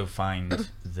also find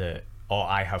that, or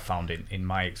I have found it in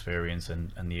my experience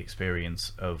and the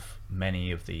experience of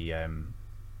many of the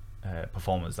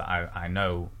performers that I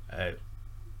know,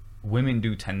 women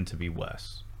do tend to be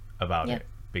worse about it,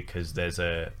 because there's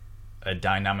a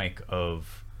dynamic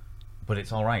of, but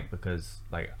it's all right because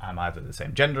like I'm either the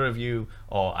same gender of you,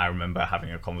 or I remember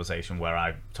having a conversation where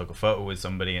I took a photo with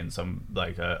somebody and some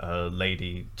like a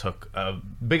lady took a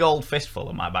big old fistful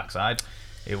of my backside.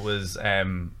 It was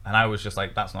and I was just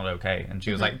like, that's not okay, and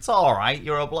she was like, it's all right,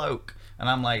 you're a bloke, and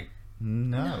I'm like,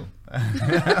 no.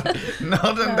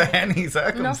 Not under any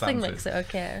circumstances. Nothing makes it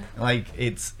okay. Like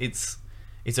it's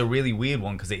a really weird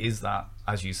one, because it is that,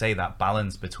 as you say, that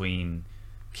balance between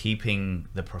keeping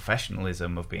the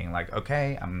professionalism of being like,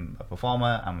 okay, I'm a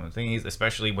performer, I'm a thingy,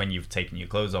 especially when you've taken your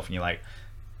clothes off and you're like,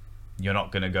 you're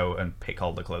not going to go and pick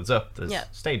all the clothes up. There's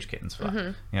stage kittens for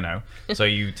that, you know? So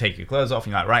you take your clothes off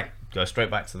and you're like, right, go straight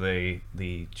back to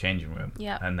the changing room.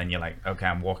 Yeah. And then you're like, okay,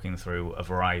 I'm walking through a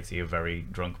variety of very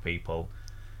drunk people.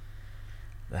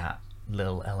 That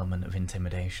little element of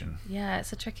intimidation. Yeah,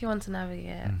 it's a tricky one to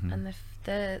navigate. And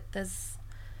there's...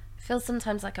 feels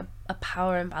sometimes like a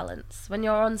power imbalance. When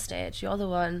you're on stage, you're the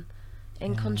one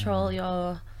in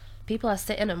control. People are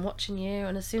sitting and watching you,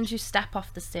 and as soon as you step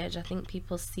off the stage, I think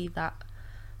people see that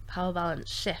power balance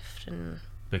shift. And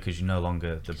because you're no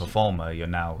longer the performer, you're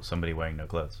now somebody wearing no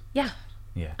clothes. Yeah.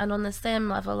 Yeah. And on the same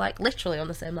level, like literally on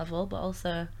the same level, but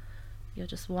also you're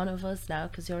just one of us now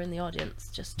because you're in the audience,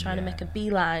 just trying to make a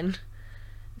beeline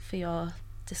for your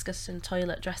disgusting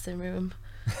toilet dressing room.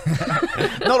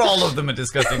 Not all of them are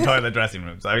disgusting toilet dressing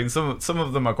rooms. I mean, some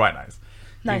of them are quite nice.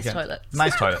 Nice toilets.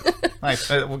 Nice toilets. Nice,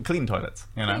 clean toilets.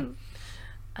 You know.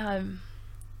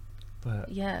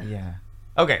 But yeah.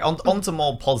 Okay, on to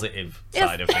more positive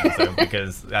side of things, though,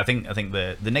 because I think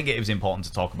the negative is important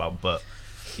to talk about, but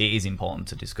it is important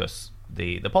to discuss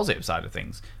the positive side of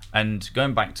things. And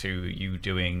going back to you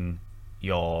doing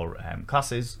your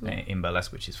classes in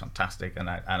burlesque, which is fantastic, and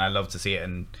I love to see it,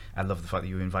 and I love the fact that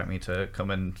you invite me to come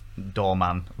and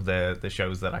doorman the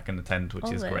shows that I can attend,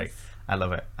 which is great. I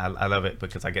love it. I love it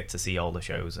because I get to see all the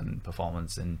shows and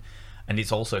performance, and And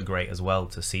it's also great as well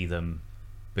to see them,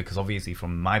 because obviously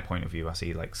from my point of view, I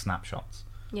see like snapshots.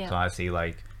 Yeah. So I see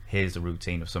like, here's a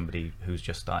routine of somebody who's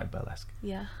just started burlesque.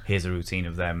 Yeah. Here's a routine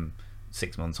of them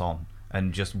 6 months on,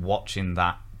 and just watching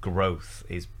that growth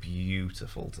is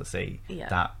beautiful to see.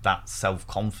 Yeah. That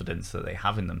self-confidence that they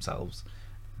have in themselves.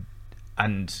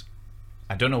 And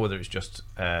I don't know whether it's just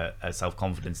a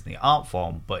self-confidence in the art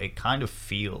form, but it kind of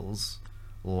feels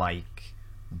like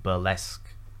burlesque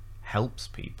helps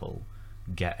people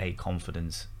get a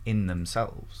confidence in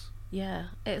themselves. Yeah,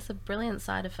 it's a brilliant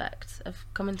side effect of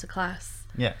coming to class.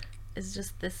 Yeah. It's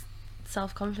just this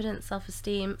self-confidence,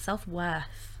 self-esteem,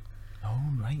 self-worth. Oh,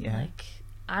 right, yeah. Like,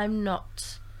 I'm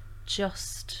not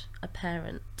just a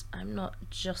parent. I'm not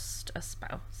just a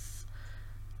spouse.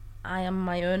 I am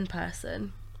my own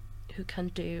person who can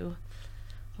do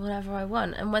whatever I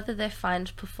want. And whether they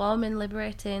find performing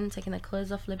liberating, taking their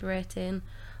clothes off liberating,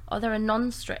 or they're a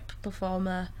non-strip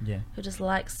performer who just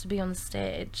likes to be on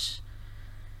stage,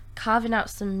 carving out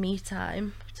some me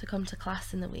time to come to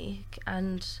class in the week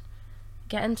and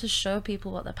getting to show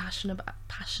people what they're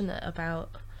passionate about,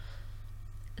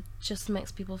 it just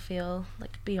makes people feel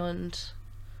like beyond.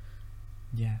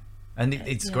 Yeah. And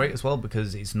it's great as well,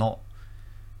 because it's not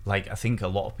like, I think a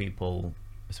lot of people,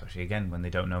 especially again when they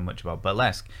don't know much about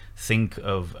burlesque, think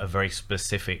of a very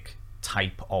specific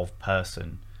type of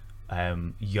person,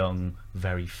 young,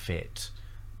 very fit,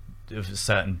 of a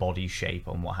certain body shape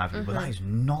and what have you, but that is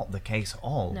not the case at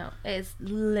all. No, it is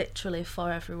literally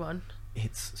for everyone.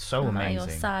 It's so no matter amazing.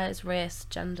 your size, race,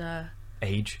 gender,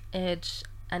 age,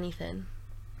 anything.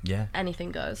 Yeah.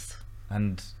 Anything goes.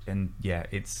 And yeah,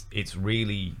 it's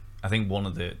really, I think one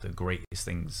of the greatest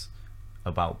things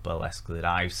about burlesque that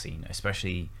I've seen,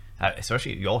 especially at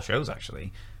your shows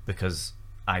actually, because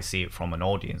I see it from an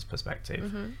audience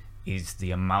perspective, is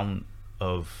the amount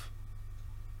of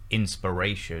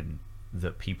inspiration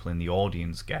that people in the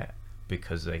audience get,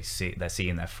 because they're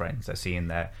seeing their friends, they're seeing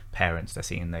their parents, they're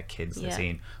seeing their kids, they're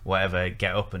seeing whatever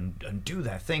get up and do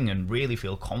their thing and really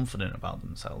feel confident about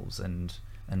themselves and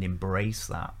embrace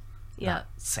that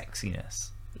sexiness.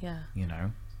 Yeah. You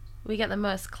know? We get the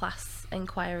most class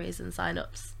inquiries and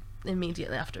sign-ups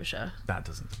immediately after a show. That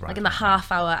doesn't surprise me. Like in the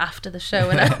half hour after the show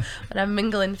when I'm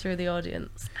mingling through the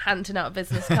audience, handing out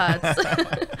business cards.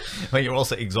 When you're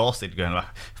also exhausted, going like,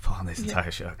 put on this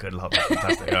entire show, good luck,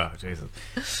 fantastic, oh Jesus.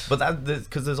 But that,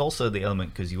 because there's also the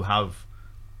element, because you have,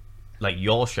 like,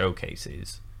 your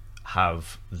showcases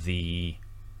have the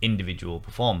individual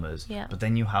performers, but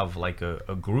then you have like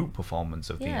a group performance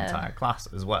of the entire class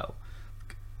as well.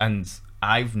 And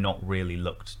I've not really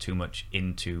looked too much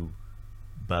into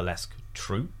burlesque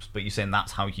troupes, but you're saying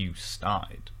that's how you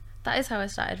started. That is how I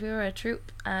started. We were a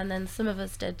troupe, and then some of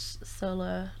us did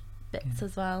solo bits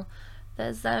as well.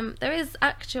 There is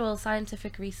actual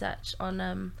scientific research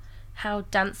on how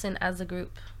dancing as a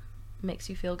group makes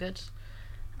you feel good,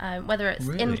 whether it's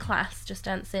in class, just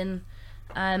dancing,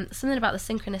 something about the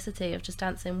synchronicity of just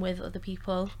dancing with other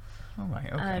people. Oh,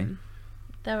 right, okay.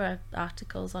 There are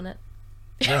articles on it.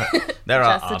 There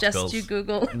are articles. Suggest you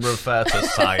Google. Refer to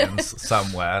science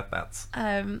somewhere. That's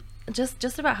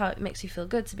just about how it makes you feel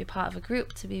good to be part of a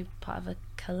group, to be part of a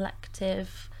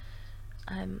collective.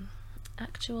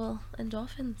 Actual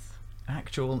endorphins.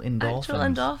 Actual endorphins.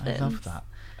 I love that.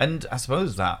 And I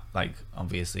suppose that, like,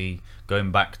 obviously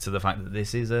going back to the fact that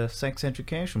this is a sex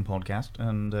education podcast,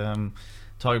 and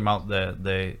talking about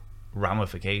the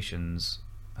ramifications.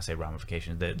 I say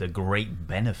ramifications. The great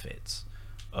benefits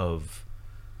of,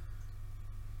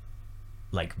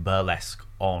 like, burlesque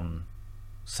on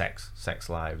sex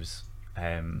lives,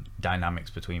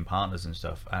 dynamics between partners and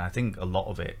stuff. And I think a lot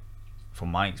of it, from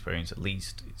my experience at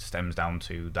least, it stems down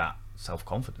to that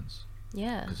self-confidence.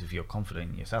 Yeah. Because if you're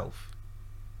confident in yourself,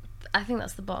 I think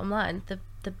that's the bottom line.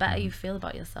 The better you feel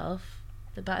about yourself,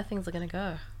 the better things are going to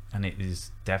go. And it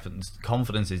is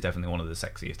confidence is definitely one of the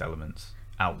sexiest elements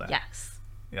out there. Yes.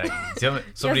 Like,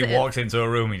 somebody walks into a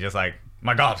room and you're just like,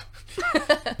 my God,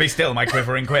 be still, my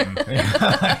quivering queen.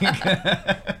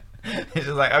 It's just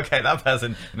like, okay, that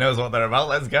person knows what they're about,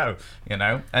 let's go, you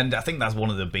know? And I think that's one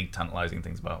of the big tantalizing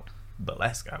things about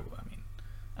burlesque, I mean,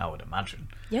 I would imagine,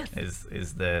 is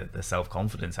the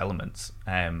self-confidence elements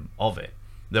of it.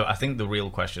 Though I think the real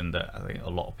question that I think a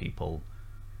lot of people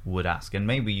would ask, and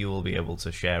maybe you will be able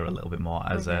to share a little bit more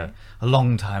as a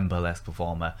long-time burlesque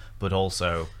performer, but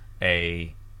also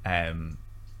a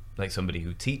like somebody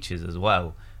who teaches as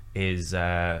well, is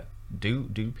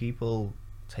do people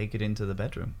take it into the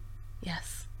bedroom?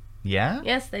 Yes. Yeah?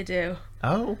 Yes, they do.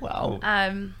 Oh, wow.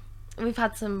 We've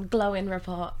had some glowing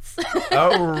reports.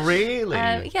 Oh, really?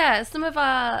 Yeah, some of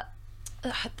our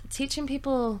teaching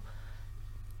people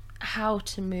how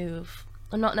to move,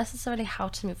 or not necessarily how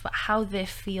to move, but how they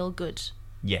feel good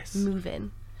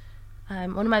moving.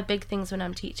 One of my big things when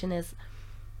I'm teaching is,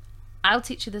 I'll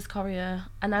teach you this choreo,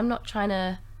 and I'm not trying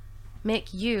to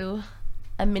make you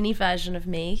a mini version of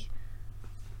me.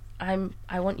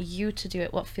 I want you to do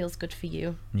it what feels good for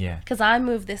you. Yeah. Because I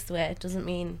move this way doesn't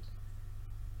mean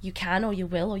you can or you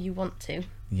will or you want to.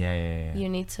 Yeah. You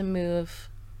need to move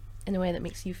in a way that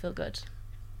makes you feel good.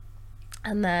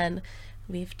 And then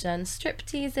we've done strip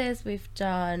teases, we've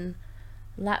done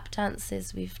lap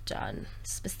dances, we've done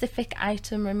specific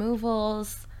item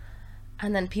removals,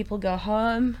 and then people go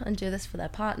home and do this for their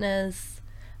partners,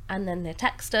 and then they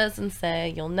text us and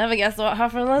say, you'll never guess what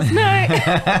happened last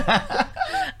night.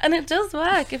 And it does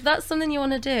work. If that's something you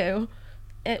want to do,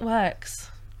 it works.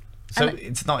 So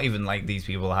it's not even like these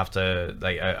people have to,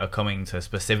 like, are coming to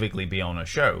specifically be on a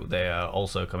show. They are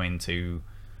also coming to,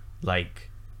 like,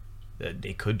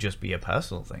 it could just be a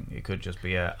personal thing. It could just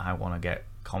be I want to get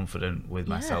confident with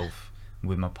myself,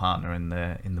 with my partner in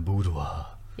the boudoir.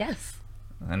 Yes.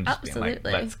 And just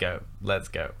absolutely. Being like, let's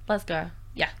go.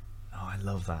 Yeah. Oh, I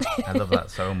love that. I love that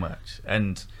so much.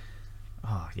 And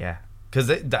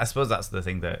because I suppose that's the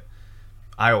thing that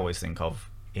I always think of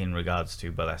in regards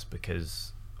to burlesque,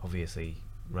 because obviously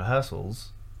rehearsals,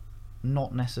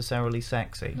 not necessarily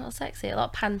sexy. Not sexy. A lot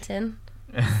of panting,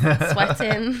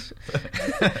 sweating,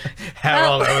 hair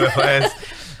all over the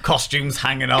place, costumes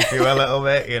hanging off you a little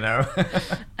bit, you know.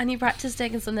 And you practice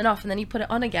taking something off, and then you put it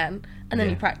on again, and then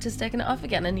you practice taking it off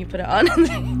again, and you put it on,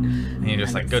 and you're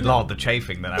just like, good lord, the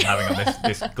chafing that I'm having on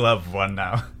this glove one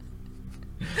now.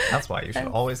 That's why you should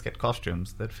always get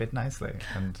costumes that fit nicely.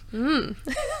 And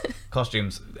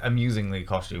costumes,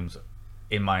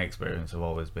 in my experience, have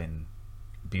always been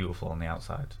beautiful on the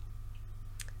outside.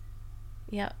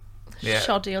 Yeah.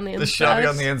 Shoddy on the inside. The shoddy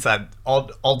on the inside.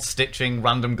 Odd stitching,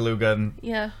 random glue gun.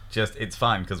 Yeah. Just, it's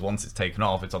fine, because once it's taken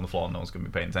off, it's on the floor and no one's going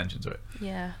to be paying attention to it.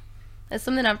 Yeah. It's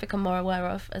something I've become more aware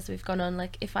of as we've gone on.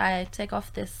 Like, if I take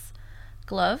off this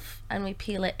glove and we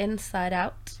peel it inside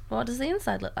out, what does the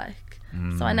inside look like?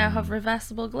 So I now have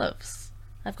reversible gloves.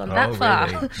 I've gone that far.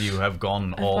 Really? You have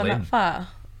gone all in. I've gone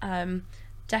that far.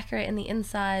 Decorating the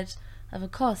inside of a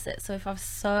corset. So if I've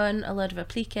sewn a load of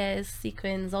appliques,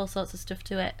 sequins, all sorts of stuff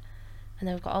to it, and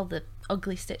then we've got all the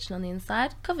ugly stitching on the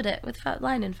inside, covered it with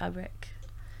lining fabric.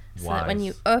 So that when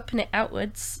you open it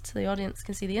outwards so the audience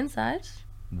can see the inside,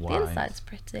 the inside's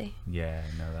pretty. Yeah,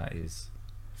 no, that is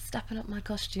stepping up my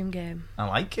costume game. I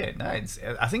like it. No,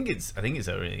 I think it's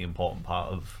a really important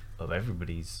part of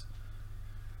everybody's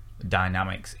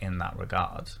dynamics in that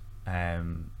regard,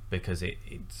 because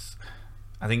it's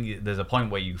I think there's a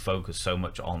point where you focus so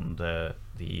much on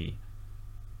the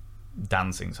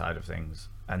dancing side of things,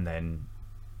 and then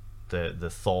the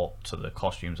thought to the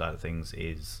costume side of things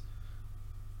is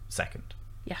second.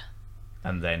 Yeah.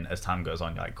 And then as time goes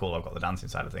on, you're like, cool, I've got the dancing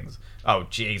side of things. Oh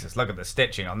Jesus, look at the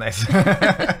stitching on this.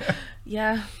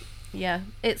 Yeah.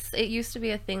 It used to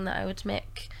be a thing that I would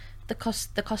make the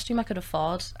costume I could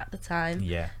afford at the time.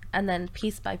 Yeah. And then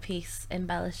piece by piece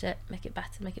embellish it, make it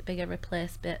better, make it bigger,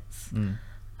 replace bits.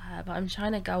 But I'm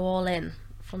trying to go all in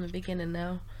from the beginning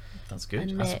now. That's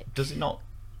good. Does it not?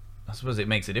 I suppose it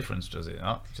makes a difference, does it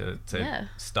not? To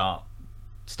start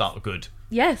good.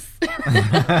 Yes.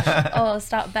 Or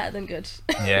start better than good.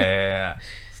 Yeah.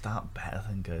 Start better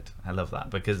than good. I love that,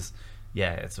 because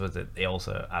I suppose it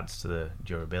also adds to the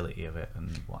durability of it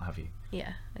and what have you.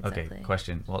 Yeah, exactly. Okay,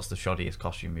 question. What's the shoddiest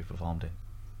costume you've performed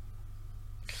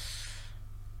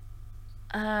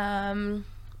in?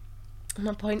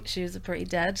 My point shoes are pretty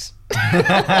dead.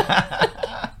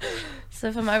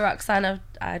 So for my Roxanne,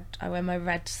 I wear my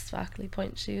red sparkly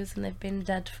point shoes, and they've been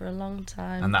dead for a long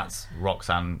time. And that's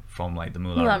Roxanne from like the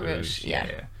Moulin Rouge.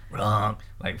 Yeah.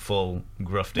 Like full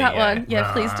grufty. That one.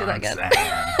 Yeah, please do that again.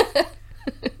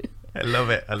 I love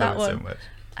it. I love it so much.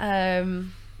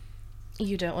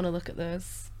 You don't want to look at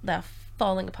those. They're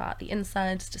falling apart. The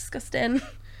inside's disgusting.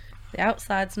 The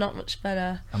outside's not much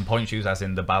better. And point shoes as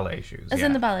in the ballet shoes? As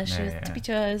in the ballet shoes, tippy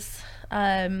toes.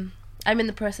 I'm in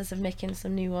the process of making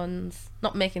some new ones.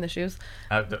 Not making the shoes.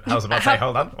 I was about to say,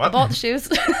 hold on. What? I bought the shoes.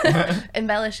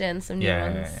 Embellishing some new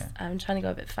ones. Yeah. I'm trying to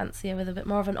go a bit fancier with a bit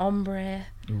more of an ombre.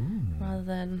 Ooh. Rather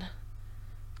than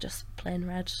just plain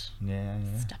red. Yeah.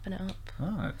 Stepping it up.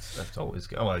 Oh, that's always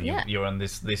good. Oh, well, you're on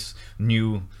this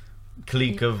new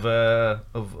clique of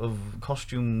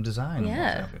costume design.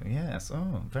 Yeah. Yes.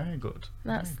 Oh, very good.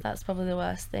 That's probably the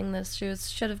worst thing. Those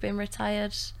shoes should have been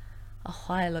retired a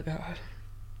while ago.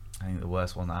 I think the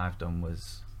worst one that I've done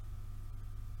was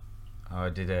I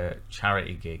did a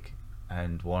charity gig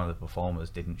and one of the performers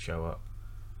didn't show up,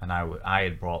 and I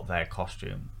had brought their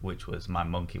costume, which was my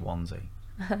monkey onesie.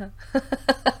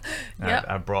 Yep.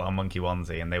 I brought a monkey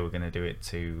onesie, and they were going to do it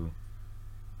to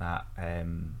that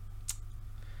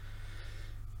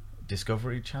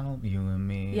Discovery Channel, You and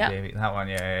Me, Yep. Baby, that one.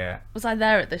 Yeah. Was I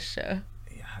there at this show?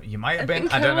 Yeah, you might have been.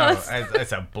 think I don't I know. was.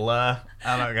 It's a blur.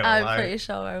 I'm not gonna lie. I'm pretty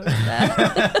sure I was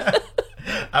there.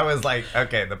 I was like,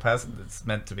 okay, the person that's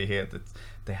meant to be here,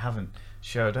 they haven't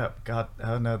showed up. God,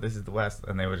 oh no, this is the West.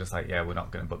 And they were just like, yeah, we're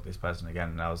not going to book this person again.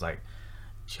 And I was like,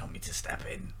 do you want me to step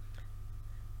in?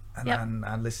 And Yep. then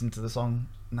I listened to the song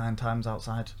 9 times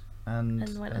outside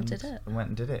and went and did it. And went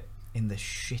and did it in the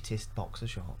shittest boxer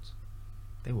shorts.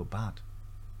 They were bad.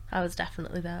 I was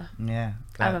definitely there. Yeah.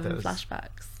 I'm having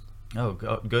flashbacks. Oh,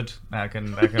 good. I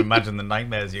can imagine the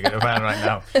nightmares you're going to find right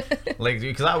now. Like,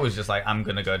 because I was just like, I'm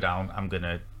going to go down, I'm going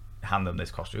to hand them this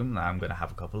costume, and I'm going to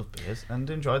have a couple of beers and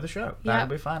enjoy the show. That'll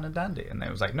be fine and dandy. And they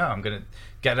was like, no, I'm going to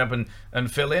get up and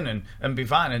fill in and be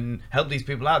fine and help these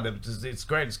people out. It's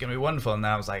great, it's going to be wonderful. And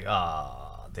I was like,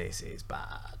 oh, this is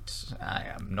bad. I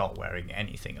am not wearing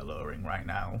anything alluring right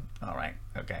now. All right,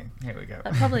 okay, here we go.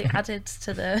 That probably added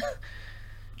to the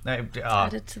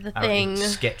thing.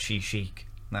 Sketchy chic.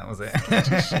 That was it.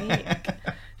 Chic.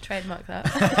 Trademark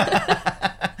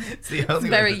that. It's the only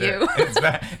very way to do you. It's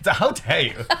how dare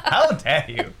you? How dare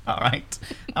you? All right,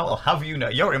 I will have you know.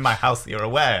 You're in my house. You're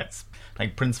aware. It's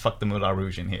like Prince fuck the Moulin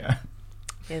Rouge in here.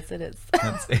 Yes, it is.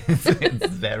 It's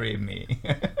very me.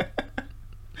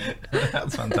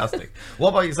 That's fantastic. What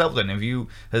about yourself then? Have you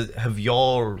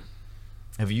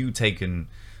taken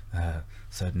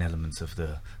certain elements of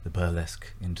the burlesque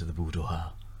into the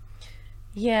boudoir?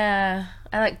 Yeah,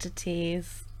 I like to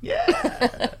tease.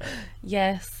 Yeah.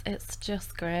 Yes, it's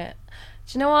just great.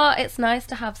 Do you know what? It's nice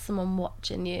to have someone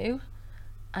watching you,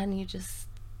 and you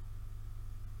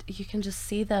can just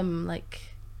see them like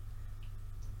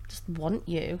just want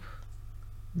you.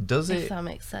 Does if it? that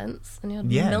makes sense, and you're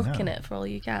Yeah, milking no. it for all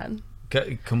you can.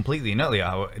 Completely. No,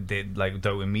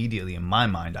 though immediately in my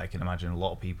mind I can imagine a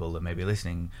lot of people that may be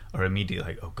listening are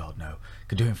immediately like, oh god no,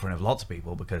 could do it in front of lots of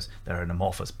people because they're an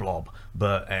amorphous blob,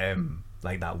 but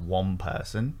like that one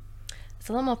person, It's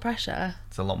a lot more pressure.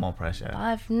 it's a lot more pressure.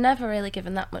 I've never really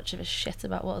given that much of a shit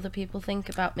about what other people think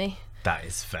about me. That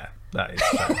is fair.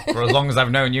 For as long as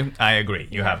I've known you, I agree,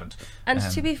 you haven't. And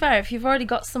to be fair, if you've already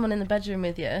got someone in the bedroom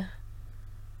with you,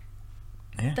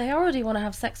 Yeah. they already want to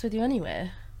have sex with you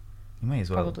anyway. You may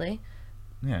as well, Probably.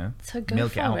 you know, So go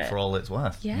milk for it out it. for all it's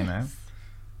worth. Yes. You know,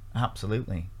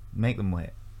 absolutely, make them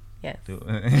wait. Yes.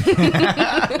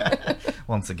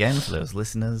 Once again, for those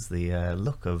listeners, the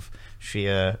look of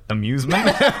sheer amusement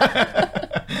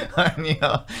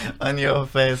on your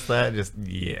face there, just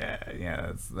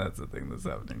that's the thing that's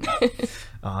happening.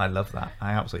 Oh, I love that.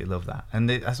 I absolutely love that.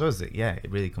 And I suppose it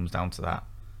really comes down to that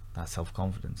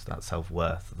self-confidence, that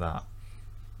self-worth, that.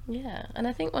 Yeah, and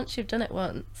I think once you've done it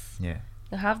once, Yeah.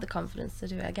 you'll have the confidence to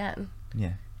do it again.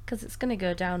 Yeah. Because it's going to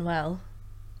go down well.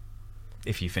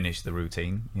 If you finish the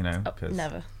routine, you know. Oh,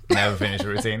 never. Never finish a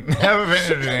routine. Never finish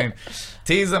a routine.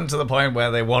 Tease them to the point where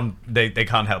they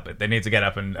can't help it. They need to get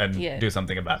up and do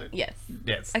something about it. Yes.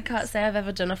 Yes. I can't say I've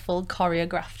ever done a full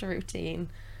choreographed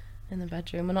routine in the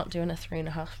bedroom. We're not doing a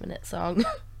 3.5-minute song.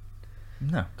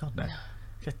 No, God no.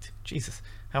 Jesus.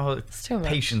 How too much.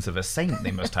 patience of a saint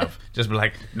they must have. Just be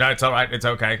like, no, it's all right, it's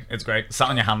okay, it's great. Sat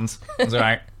on your hands, it's all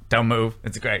right. Don't move,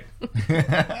 it's great.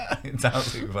 It's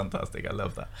absolutely fantastic. I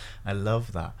love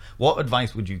that. What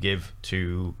advice would you give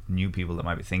to new people that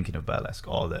might be thinking of burlesque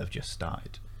or that have just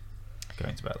started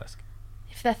going to burlesque?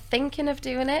 If they're thinking of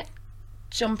doing it,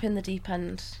 jump in the deep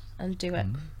end and do it.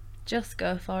 Just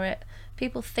go for it.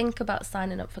 People think about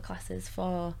signing up for classes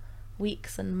for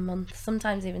weeks and months,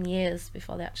 sometimes even years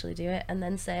before they actually do it, and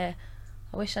then say,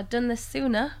 I wish I'd done this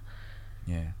sooner.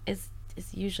 Yeah. Is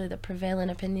usually the prevailing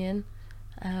opinion.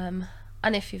 And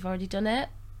if you've already done it,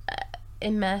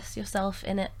 immerse yourself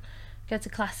in it. Go to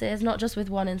classes, not just with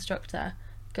one instructor.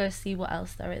 Go see what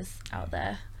else there is out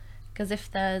there. Because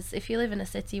if you live in a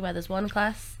city where there's one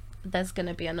class, there's going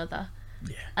to be another.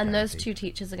 Yeah. And those two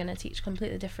teachers are going to teach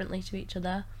completely differently to each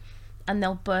other. And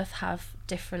they'll both have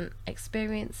different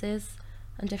experiences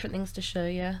and different things to show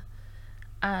you.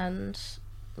 And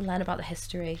learn about the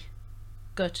history.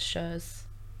 Go to shows.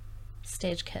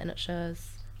 Stage kitten at shows.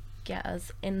 Get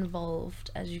as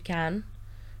involved as you can.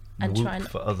 And Whoop try and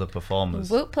for other performers.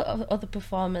 whoop for other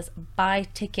performers. Buy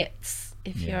tickets.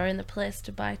 If you're in the place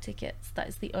to buy tickets, that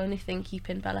is the only thing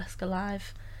keeping burlesque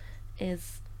alive,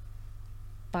 is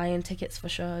buying tickets for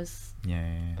shows.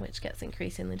 Yeah. Which gets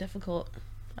increasingly difficult,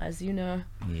 as you know.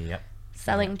 Yep.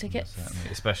 Selling tickets. Certainly.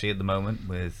 Especially at the moment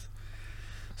with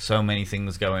so many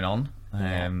things going on.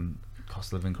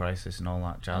 cost of living crisis and all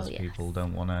that jazz. Oh, yes. People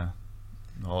don't want to,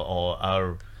 or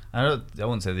are, I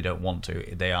wouldn't say they don't want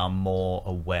to. They are more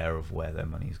aware of where their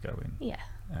money's going. Yeah.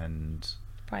 And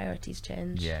priorities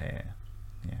change. Yeah.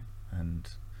 And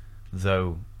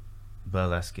though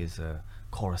burlesque is a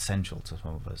core essential to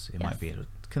some of us, it might be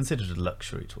considered a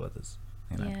luxury to others.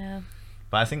 Yeah.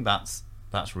 But I think that's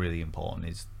really important.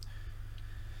 Is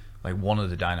like one of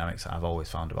the dynamics that I've always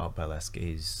found about burlesque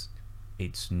is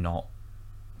it's not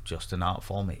just an art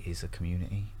form, it is a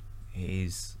community. It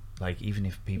is like, even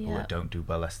if people that don't do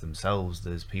burlesque themselves,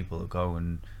 there's people that go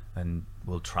and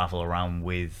will travel around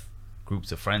with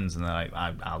groups of friends, and they're like,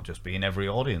 I'll just be in every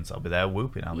audience. I'll be there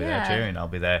whooping, I'll be there cheering, I'll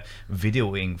be there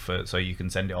videoing so you can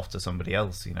send it off to somebody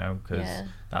else, because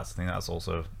that's the thing that's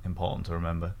also important to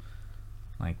remember.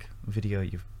 Like, video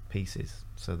your pieces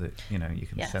so that you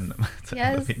can send them to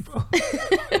other people,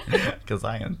 because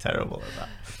I am terrible at that.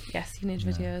 Yes, you need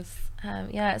videos.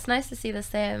 It's nice to see the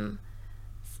same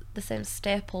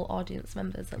staple audience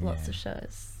members at lots of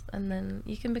shows, and then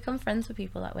you can become friends with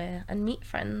people that way and meet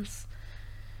friends.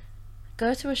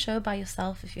 Go to a show by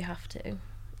yourself if you have to.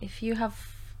 If you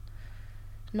have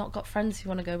not got friends who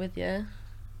want to go with you,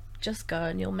 just go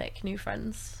and you'll make new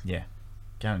friends. Yeah,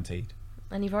 guaranteed.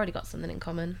 And you've already got something in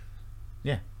common.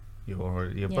 Yeah,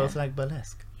 you're both like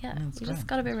burlesque. Yeah, you just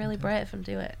got to be really brave and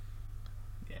do it.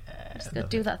 Yeah, just go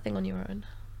do that thing on your own.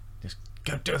 Just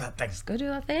go do that thing. Just go do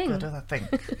that thing. Go do that thing.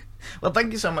 Well,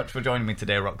 thank you so much for joining me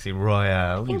today, Roxie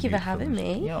Royale. Thank you for having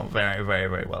me. You're very, very,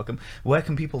 very welcome. Where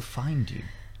can people find you?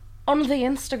 On the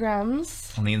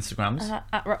Instagrams. On the Instagrams?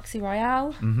 At ROXIE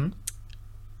ROYALE. Mm-hmm.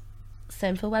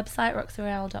 Same for website,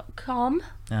 roxieroyale.com.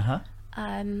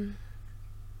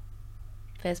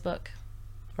 Facebook,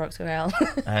 ROXIE ROYALE.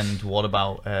 And what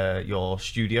about your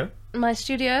studio? My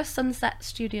studio, Sunset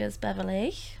Studios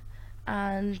Beverley,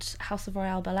 and House of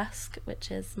Royale Burlesque, which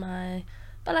is my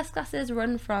burlesque classes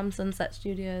run from Sunset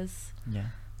Studios. Yeah.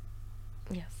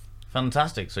 Yes.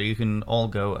 Fantastic. So you can all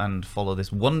go and follow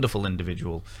this wonderful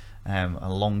individual, a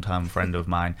long-time friend of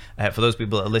mine. For those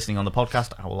people that are listening on the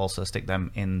podcast, I will also stick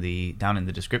them down in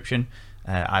the description,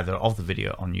 either of the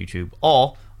video on YouTube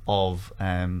or of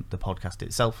the podcast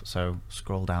itself. So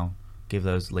scroll down, give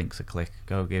those links a click,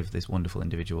 go give this wonderful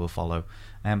individual a follow.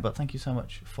 But thank you so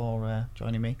much for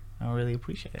joining me. I really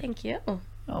appreciate it. Thank you.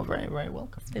 Oh, very, very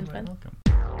welcome. It's been fun. Welcome.